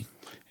 basically.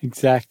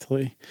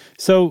 Exactly.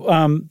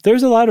 So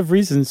there's a lot of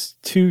reasons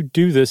to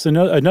do this.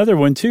 Another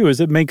one, too,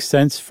 is it makes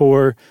sense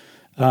for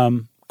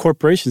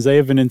corporations. They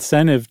have an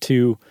incentive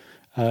to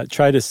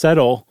try to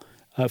settle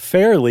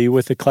fairly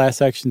with a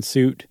class action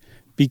suit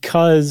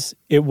because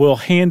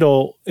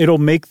it'll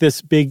make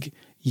this big,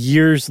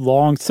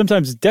 years-long,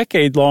 sometimes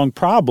decade-long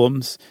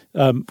problems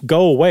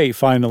go away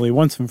finally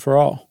once and for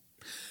all.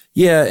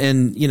 Yeah,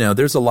 and,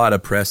 there's a lot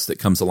of press that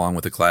comes along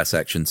with a class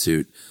action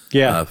suit.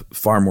 Yeah.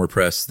 Far more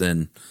press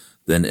than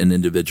an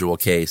individual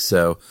case.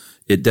 So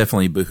it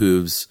definitely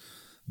behooves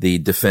the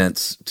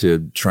defense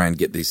to try and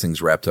get these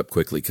things wrapped up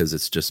quickly because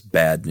it's just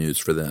bad news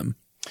for them.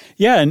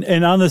 Yeah,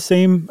 and on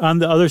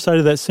the other side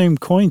of that same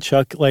coin,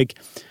 Chuck, like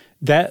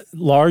that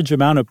large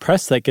amount of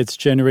press that gets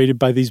generated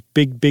by these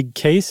big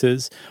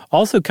cases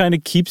also kind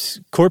of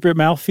keeps corporate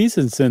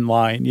malfeasance in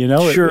line.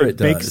 Sure, it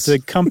makes does. the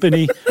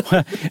company.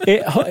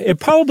 It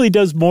probably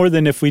does more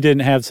than if we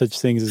didn't have such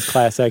things as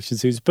class action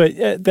suits.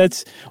 But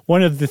that's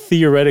one of the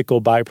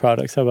theoretical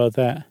byproducts. How about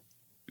that?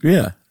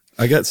 Yeah,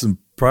 I got some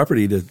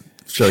property to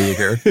show you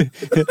here.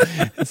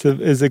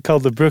 Is it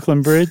called the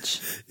Brooklyn Bridge?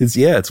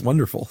 It's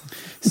wonderful.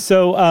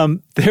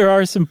 So there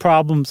are some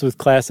problems with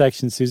class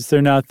action suits.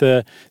 They're not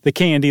the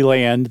candy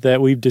land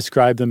that we've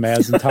described them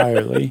as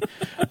entirely.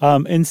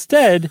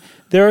 Instead,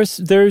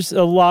 there's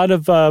a lot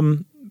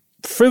of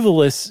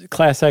frivolous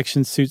class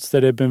action suits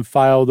that have been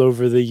filed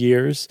over the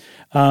years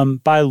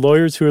by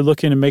lawyers who are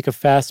looking to make a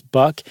fast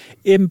buck,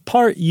 in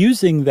part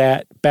using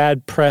that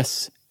bad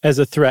press as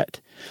a threat.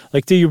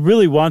 Like, do you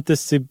really want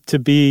this to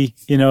be,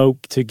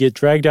 to get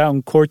dragged out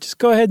in court? Just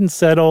go ahead and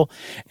settle.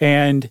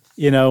 And,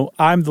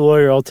 I'm the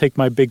lawyer. I'll take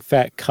my big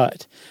fat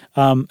cut.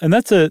 And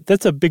that's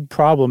a big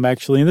problem,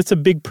 actually. And that's a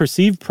big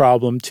perceived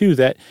problem, too,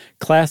 that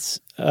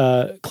class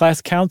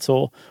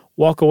counsel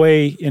walk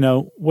away,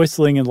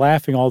 whistling and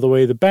laughing all the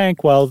way to the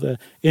bank while the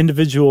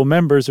individual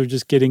members are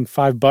just getting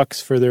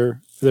 $5 for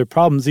their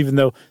problems, even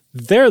though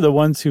they're the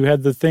ones who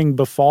had the thing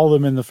befall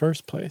them in the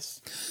first place.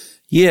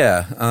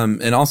 Yeah.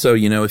 And also,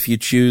 if you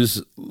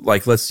choose,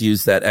 like, let's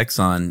use that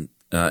Exxon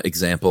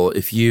example.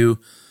 If you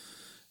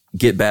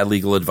get bad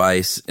legal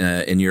advice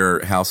and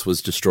your house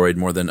was destroyed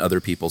more than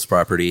other people's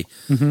property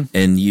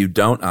and you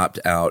don't opt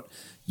out,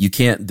 you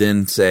can't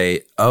then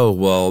say, oh,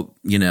 well,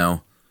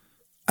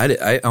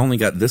 I only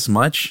got this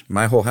much.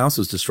 My whole house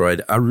was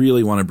destroyed. I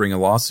really want to bring a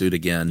lawsuit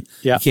again.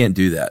 Yeah. You can't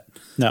do that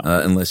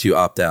unless you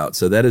opt out.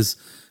 So that is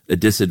a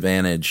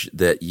disadvantage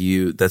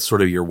that's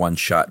sort of your one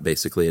shot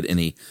basically at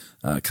any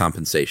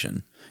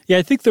compensation. Yeah,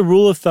 I think the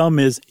rule of thumb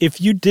is if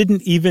you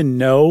didn't even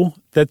know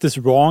that this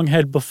wrong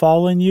had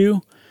befallen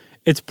you,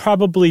 it's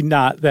probably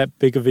not that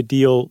big of a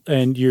deal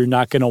and you're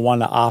not going to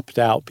want to opt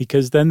out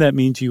because then that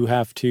means you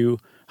have to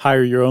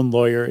hire your own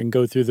lawyer and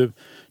go through the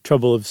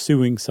trouble of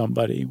suing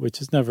somebody, which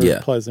is never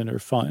pleasant or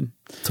fun.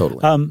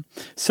 Totally.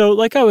 So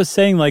like I was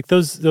saying, like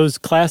those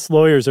class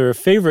lawyers are a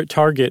favorite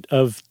target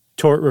of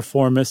tort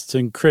reformists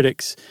and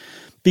critics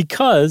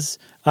because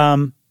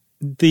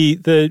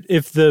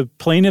if the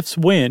plaintiffs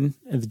win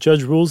and the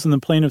judge rules in the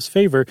plaintiff's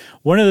favor,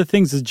 one of the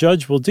things the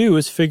judge will do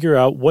is figure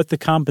out what the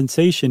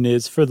compensation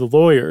is for the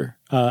lawyer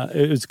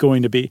is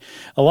going to be.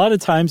 A lot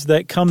of times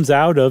that comes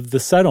out of the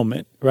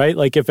settlement, right?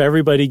 Like if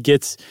everybody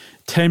gets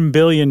 $10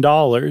 billion,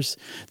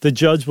 the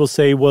judge will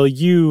say, well,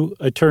 you,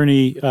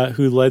 attorney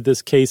who led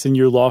this case in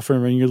your law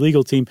firm and your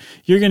legal team,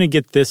 you're going to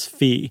get this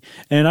fee.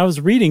 And I was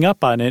reading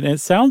up on it, and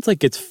it sounds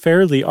like it's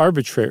fairly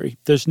arbitrary.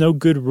 There's no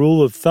good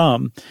rule of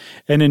thumb.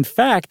 And in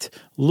fact,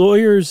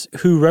 lawyers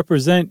who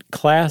represent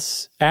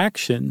class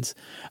actions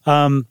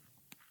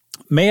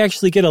may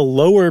actually get a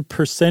lower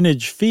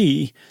percentage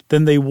fee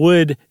than they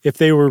would if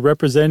they were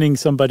representing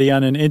somebody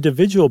on an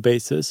individual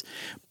basis.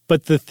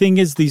 But the thing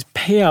is, these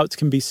payouts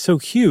can be so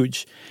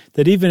huge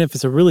that even if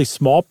it's a really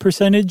small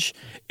percentage,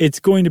 it's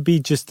going to be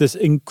just this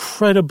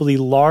incredibly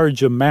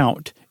large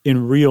amount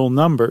in real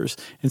numbers.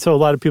 And so a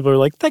lot of people are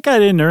like, that guy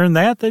didn't earn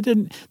that. They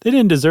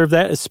didn't deserve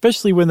that,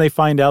 especially when they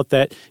find out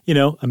that,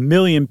 1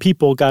 million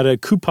people got a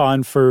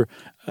coupon for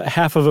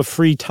half of a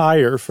free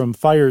tire from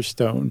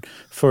Firestone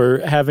for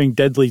having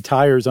deadly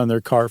tires on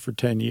their car for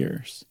 10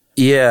 years.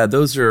 Yeah,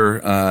 those are,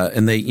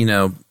 and they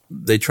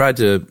tried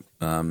to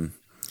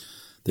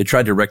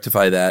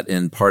rectify that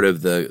in part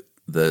of the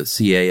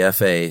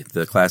CAFA,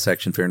 the Class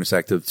Action Fairness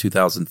Act of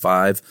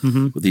 2005,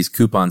 with these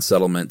coupon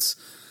settlements.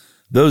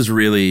 Those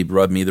really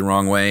rubbed me the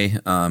wrong way.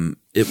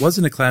 It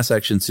wasn't a class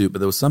action suit, but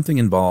there was something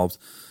involved.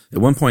 At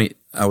one point,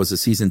 I was a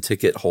season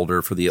ticket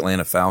holder for the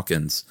Atlanta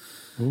Falcons.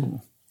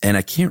 Ooh. And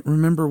I can't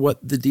remember what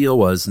the deal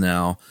was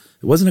now.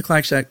 It wasn't a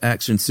class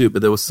action suit,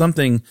 but there was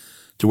something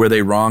to where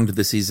they wronged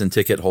the season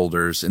ticket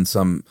holders in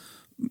some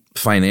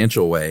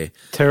financial way.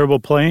 Terrible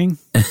playing?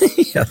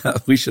 Yeah,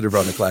 we should have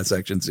run a class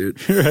action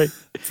suit Right.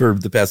 for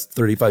the past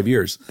 35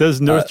 years. Those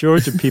North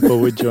Georgia people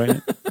would join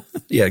it.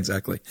 Yeah,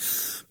 exactly.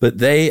 But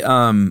they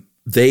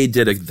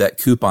did that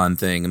coupon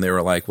thing, and they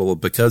were like, well,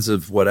 because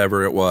of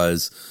whatever it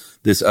was,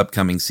 this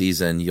upcoming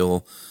season,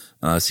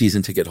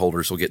 season ticket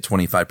holders will get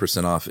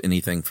 25% off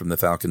anything from the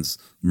Falcons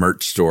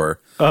merch store.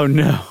 Oh,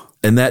 no.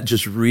 And that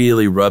just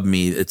really rubbed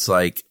me. It's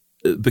like,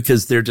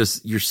 because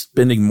you're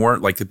spending more,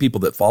 like the people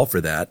that fall for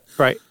that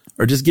right.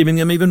 are just giving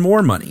them even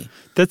more money.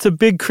 That's a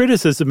big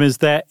criticism, is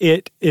that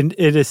it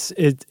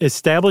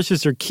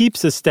establishes or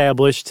keeps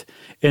established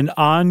an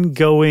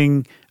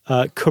ongoing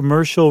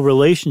commercial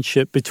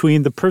relationship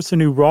between the person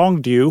who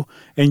wronged you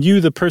and you,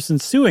 the person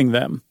suing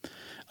them.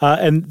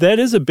 And that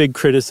is a big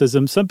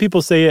criticism. Some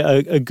people say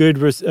a good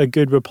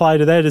reply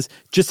to that is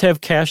just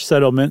have cash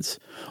settlements,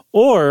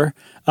 or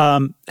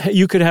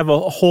you could have a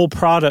whole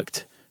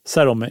product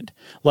settlement,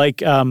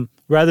 like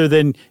rather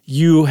than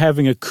you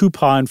having a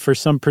coupon for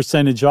some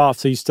percentage off,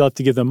 so you still have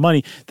to give them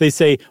money. They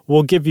say,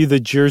 we'll give you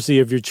the jersey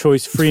of your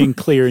choice free and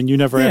clear, and you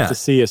never have to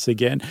see us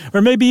again.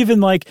 Or maybe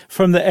even like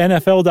from the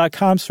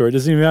NFL.com store. It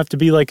doesn't even have to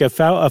be like a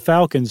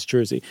Falcons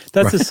jersey.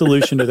 That's a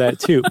solution to that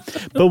too.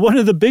 But one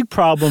of the big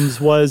problems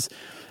was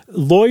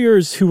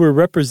lawyers who were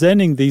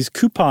representing these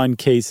coupon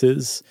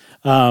cases,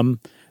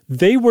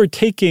 they were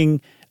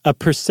taking a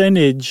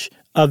percentage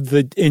of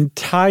the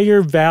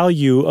entire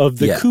value of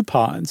the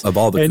coupons. Of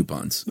all the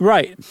coupons.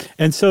 Right.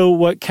 And so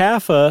what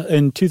CAFA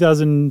in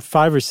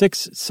 2005 or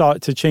 6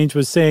 sought to change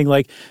was saying,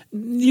 like,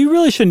 you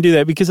really shouldn't do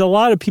that because a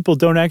lot of people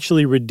don't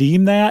actually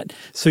redeem that.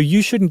 So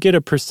you shouldn't get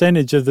a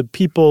percentage of the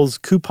people's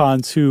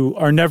coupons who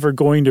are never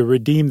going to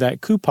redeem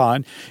that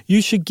coupon. You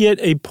should get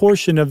a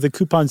portion of the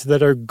coupons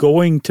that are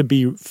going to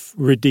be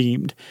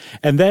redeemed.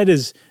 And that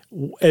is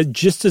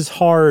just as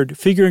hard.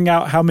 Figuring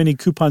out how many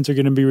coupons are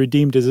going to be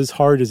redeemed is as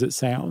hard as it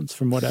sounds,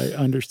 from what I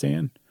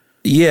understand.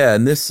 Yeah,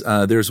 and this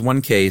there's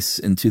one case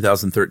in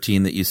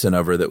 2013 that you sent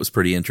over that was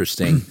pretty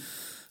interesting.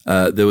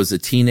 There was a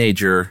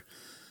teenager,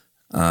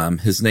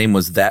 his name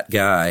was That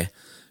Guy,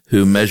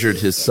 who measured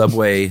his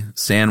Subway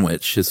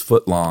sandwich, his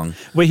foot long.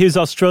 Wait, he was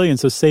Australian,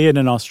 so say it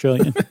in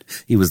Australian.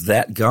 He was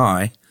that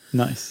guy.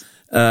 Nice.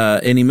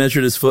 And he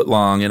measured his foot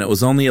long, and it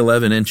was only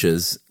 11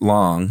 inches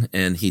long,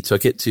 and he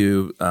took it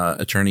to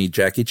attorney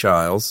Jackie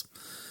Chiles.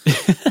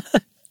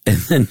 And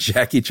then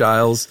Jackie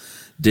Chiles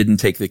didn't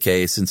take the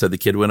case, and so the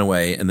kid went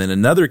away. And then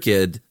another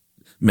kid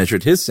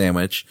measured his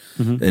sandwich,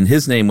 and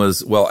his name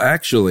was, well,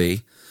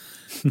 actually,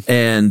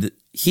 and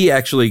he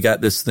actually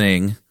got this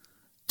thing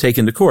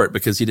taken to court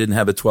because he didn't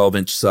have a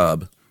 12-inch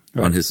sub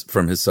on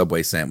from his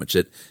Subway sandwich.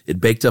 It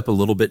baked up a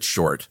little bit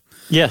short.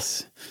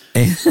 Yes.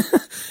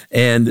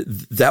 And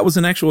that was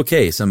an actual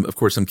case. Of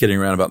course, I'm kidding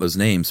around about those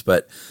names,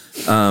 but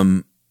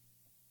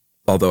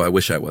although I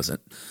wish I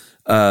wasn't.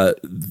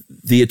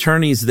 The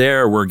attorneys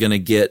there were going to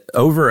get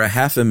over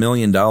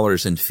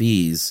 $500,000 in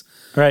fees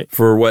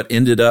for what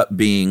ended up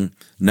being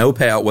no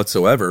payout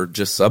whatsoever,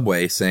 just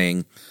Subway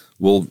saying,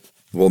 we'll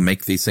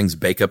make these things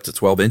bake up to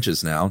 12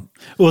 inches now.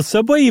 Well,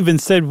 Subway even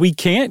said we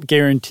can't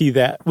guarantee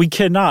that. We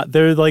cannot.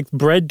 They're like,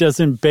 bread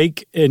doesn't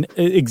bake in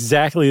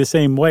exactly the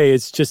same way.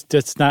 It's just,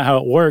 that's not how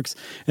it works.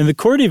 And the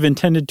court even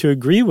tended to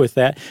agree with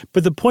that.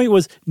 But the point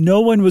was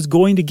no one was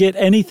going to get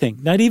anything.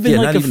 Not even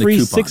a free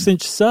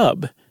 6-inch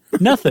sub.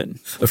 Nothing.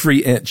 A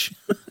free inch.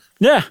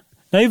 Yeah.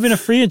 Not even a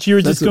free inch. You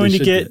were just going to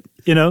get,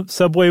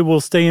 Subway will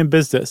stay in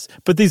business.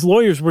 But these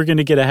lawyers were going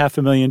to get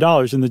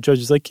 $500,000. And the judge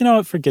is like, you know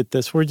what, forget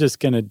this. We're just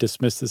going to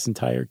dismiss this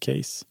entire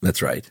case.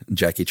 That's right.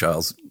 Jackie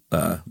Chiles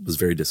was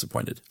very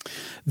disappointed.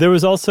 There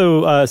was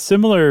also a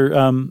similar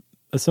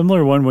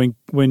one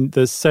when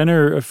the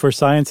Center for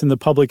Science and the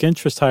Public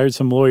Interest hired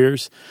some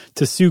lawyers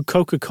to sue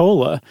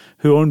Coca-Cola,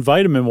 who owned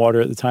Vitamin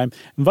Water at the time.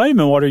 And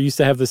Vitamin Water used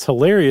to have this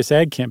hilarious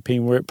ad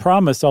campaign where it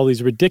promised all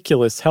these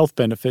ridiculous health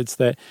benefits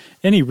that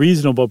any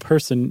reasonable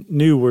person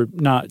knew were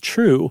not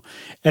true.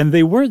 And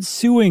they weren't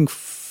suing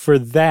for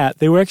that.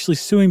 They were actually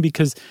suing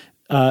because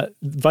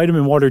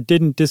Vitamin Water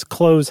didn't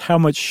disclose how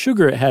much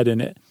sugar it had in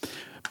it.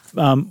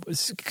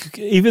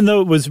 Even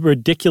though it was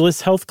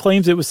ridiculous health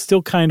claims, it was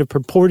still kind of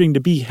purporting to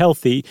be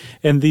healthy.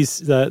 And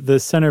the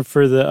Center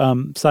for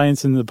the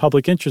Science and the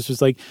Public Interest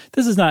was like,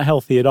 this is not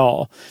healthy at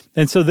all.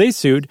 And so they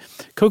sued.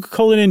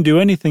 Coca-Cola didn't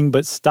do anything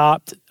but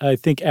stopped, I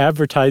think,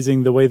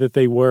 advertising the way that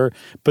they were.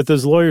 But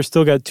those lawyers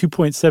still got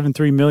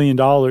 $2.73 million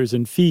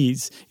in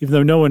fees, even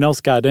though no one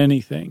else got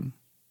anything.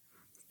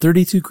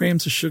 32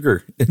 grams of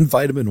sugar in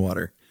Vitamin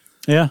Water.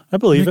 Yeah, I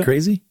believe it.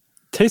 Crazy?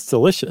 Tastes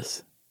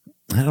delicious.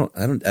 I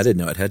didn't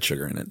know it had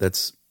sugar in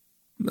it.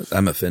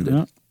 I'm offended.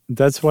 Yeah,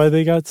 that's why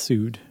they got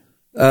sued.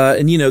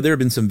 And there have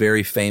been some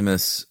very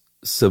famous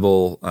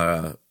civil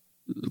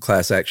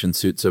class action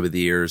suits over the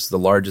years. The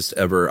largest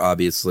ever,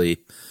 obviously,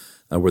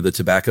 were the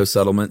tobacco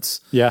settlements.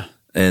 Yeah.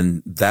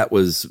 And that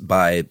was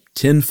by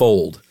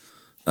tenfold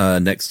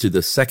next to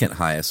the second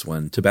highest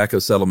one. Tobacco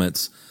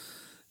settlements,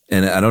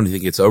 and I don't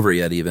think it's over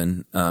yet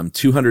even,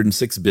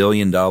 $206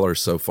 billion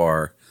so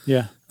far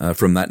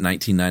from that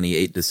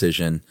 1998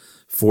 decision.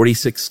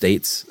 46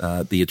 states,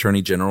 the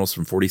attorney generals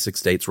from 46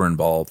 states were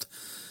involved,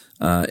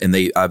 and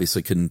they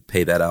obviously couldn't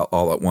pay that out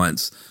all at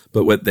once.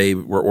 But what they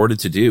were ordered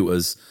to do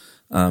was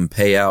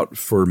pay out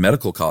for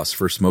medical costs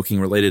for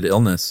smoking-related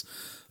illness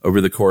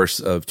over the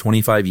course of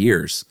 25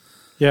 years.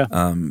 Yeah.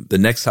 The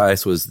next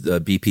highest was the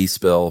BP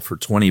spill for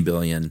 $20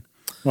 billion.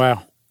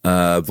 Wow.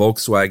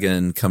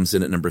 Volkswagen comes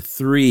in at number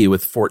 3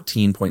 with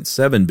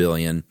 $14.7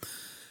 billion.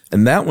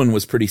 And that one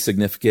was pretty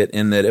significant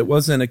in that it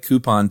wasn't a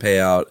coupon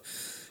payout.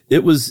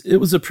 It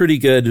was a pretty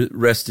good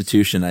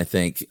restitution, I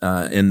think,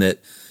 in that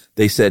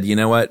they said, you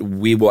know what,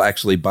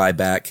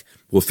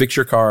 we'll fix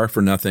your car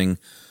for nothing,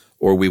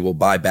 or we will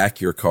buy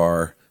back your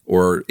car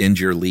or end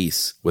your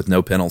lease with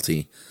no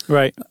penalty.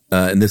 Right.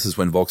 And this is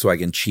when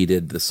Volkswagen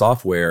cheated the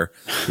software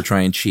to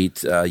try and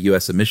cheat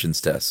U.S.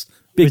 emissions tests.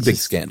 Big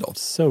scandal.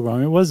 So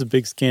wrong. It was a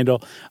big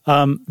scandal.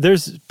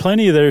 There's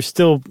plenty that are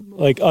still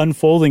like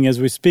unfolding as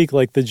we speak,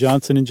 like the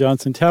Johnson &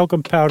 Johnson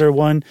talcum powder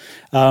one.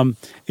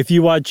 If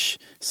you watch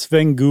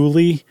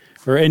Svengoolie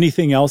or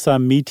anything else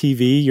on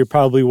MeTV, you're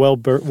probably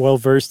well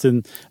versed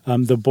in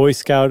the Boy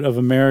Scout of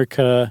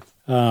America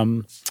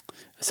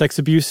sex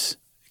abuse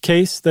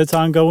case that's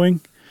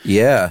ongoing.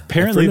 Yeah.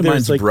 Apparently, a friend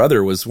of mine's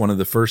brother was one of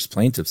the first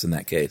plaintiffs in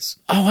that case.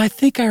 Oh, I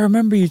think I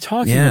remember you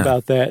talking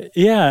about that.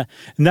 Yeah.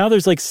 Now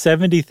there's like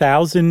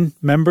 70,000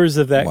 members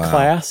of that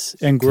class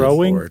and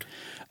growing.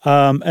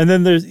 And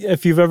then there's,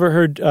 if you've ever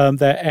heard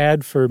that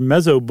ad for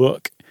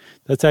Mesobook,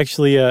 that's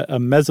actually a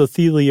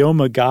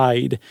mesothelioma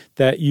guide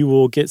that you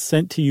will get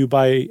sent to you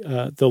by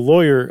the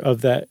lawyer of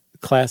that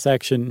class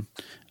action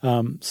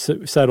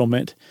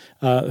settlement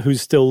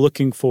who's still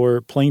looking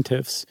for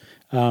plaintiffs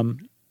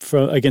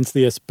against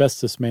the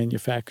asbestos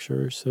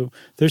manufacturers. So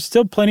there's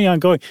still plenty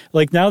ongoing.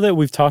 Like now that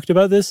we've talked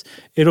about this,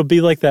 it'll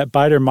be like that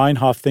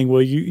Baader-Meinhof thing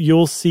where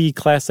you'll see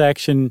class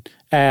action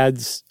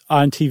ads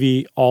on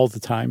TV all the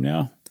time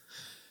now.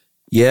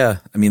 Yeah.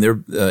 I mean,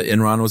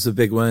 Enron was a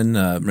big one.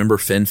 Remember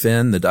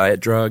Fen-Phen, the diet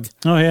drug?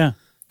 Oh, yeah.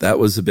 That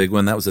was a big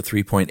one. That was a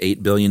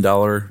 $3.8 billion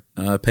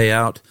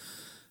payout.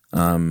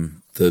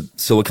 The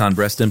silicone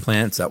breast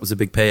implants, that was a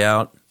big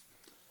payout.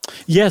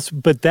 Yes,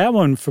 but that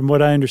one, from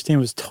what I understand,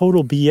 was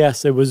total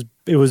BS.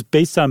 It was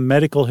based on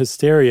medical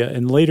hysteria,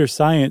 and later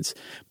science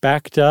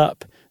backed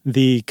up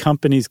the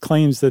company's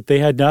claims that they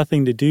had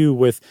nothing to do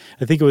with,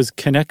 I think it was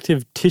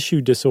connective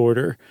tissue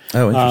disorder.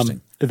 Oh,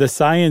 interesting. The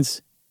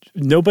science,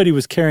 nobody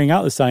was carrying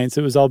out the science.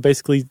 It was all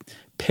basically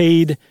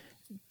paid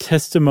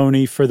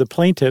testimony for the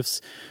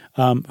plaintiffs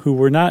who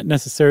were not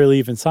necessarily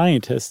even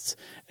scientists.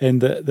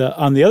 And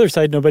on the other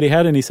side, nobody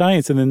had any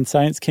science, and then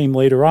science came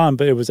later on,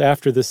 but it was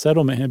after the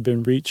settlement had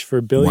been reached for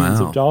billions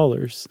of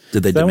dollars.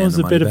 Did they that demand was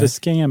the a bit money of a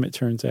scam, it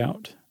turns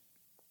out.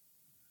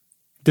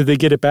 Did they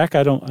get it back?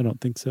 I don't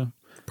think so.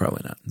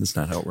 Probably not. That's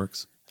not how it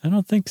works. I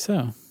don't think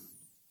so.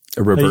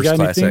 A reverse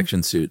class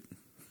action suit.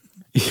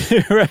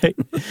 Right.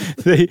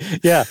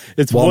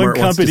 It's Walmart one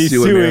company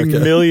suing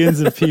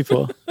millions of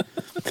people.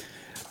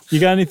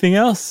 You got anything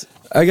else?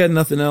 I got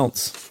nothing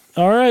else.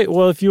 All right.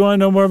 Well, if you want to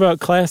know more about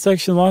class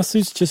action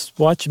lawsuits, just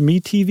watch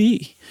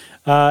MeTV.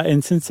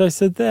 And since I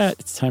said that,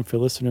 it's time for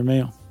listener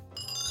mail.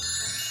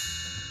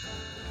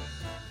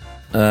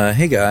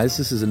 Hey, guys,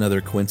 this is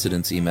another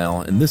coincidence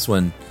email. And this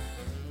one,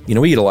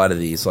 we get a lot of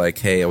these, like,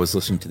 hey, I was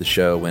listening to the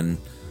show when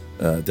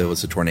there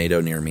was a tornado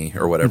near me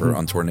or whatever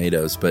on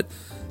tornadoes. But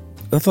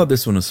I thought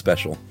this one was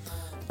special.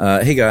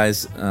 Hey,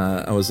 guys,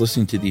 I was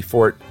listening to the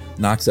Fort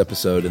Knox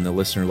episode in the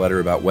listener letter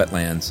about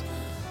wetlands.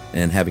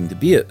 And happening to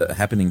be at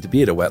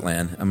a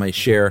wetland, I might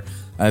share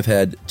I've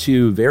had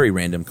two very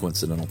random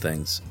coincidental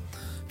things.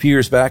 A few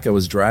years back, I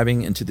was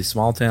driving into a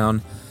small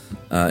town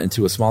in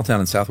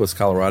southwest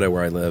Colorado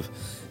where I live,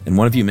 and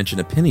one of you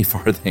mentioned a penny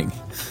farthing.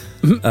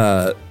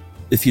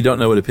 If you don't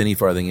know what a penny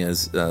farthing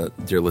is,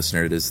 dear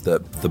listener, it is the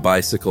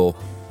bicycle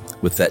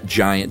with that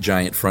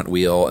giant front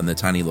wheel and the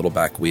tiny little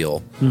back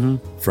wheel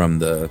from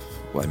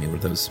were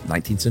those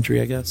 19th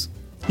century, I guess?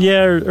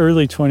 Yeah,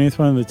 early 20th,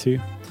 one of the two.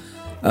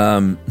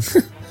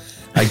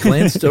 I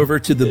glanced over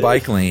to the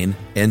bike lane,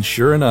 and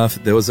sure enough,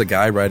 there was a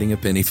guy riding a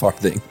penny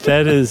farthing.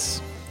 That is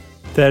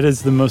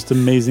the most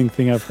amazing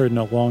thing I've heard in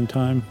a long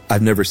time.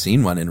 I've never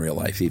seen one in real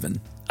life,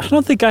 even. I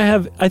don't think I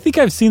have. I think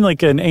I've seen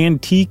like an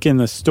antique in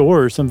the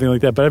store or something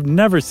like that, but I've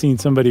never seen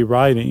somebody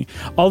riding.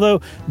 Although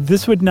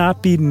this would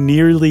not be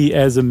nearly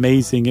as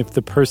amazing if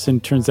the person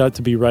turns out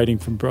to be riding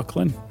from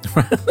Brooklyn.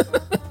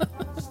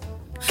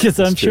 Because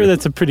I'm sure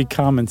that's a pretty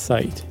common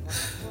sight.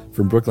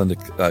 From Brooklyn to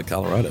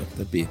Colorado.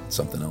 That'd be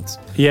something else.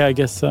 Yeah, I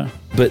guess so.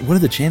 But what are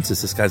the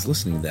chances this guy's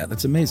listening to that?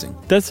 That's amazing.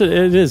 It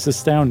is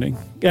astounding.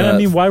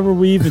 And why were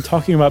we even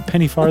talking about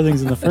penny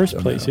farthings in the first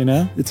place,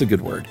 It's a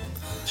good word.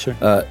 Sure.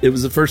 It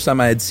was the first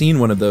time I had seen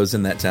one of those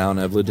in that town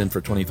I've lived in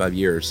for 25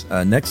 years.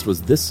 Next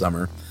was this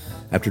summer,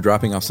 after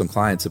dropping off some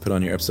clients to put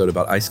on your episode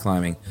about ice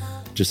climbing,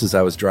 just as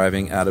I was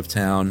driving out of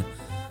town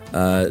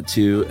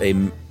to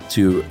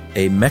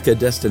a Mecca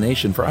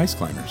destination for ice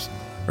climbers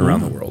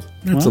around the world.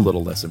 That's a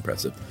little less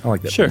impressive. I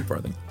like that penny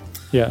farthing.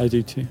 Yeah, I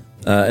do too.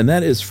 And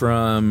that is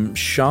from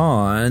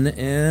Sean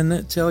in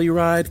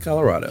Telluride,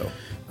 Colorado.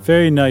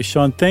 Very nice,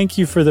 Sean. Thank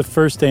you for the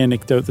first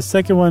anecdote. The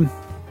second one,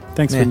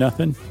 thanks for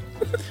nothing.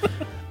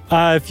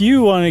 If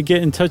you want to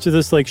get in touch with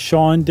us like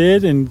Sean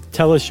did and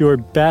tell us your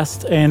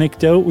best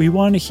anecdote, we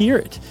want to hear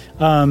it.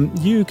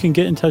 You can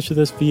get in touch with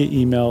us via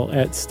email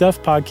at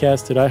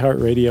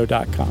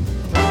stuffpodcast@iheartradio.com.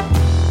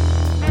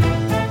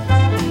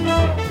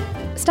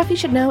 Stuff You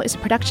Should Know is a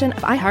production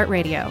of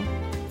iHeartRadio.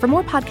 For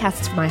more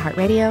podcasts from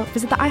iHeartRadio,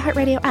 visit the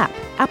iHeartRadio app,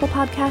 Apple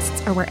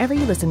Podcasts, or wherever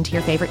you listen to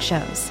your favorite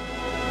shows.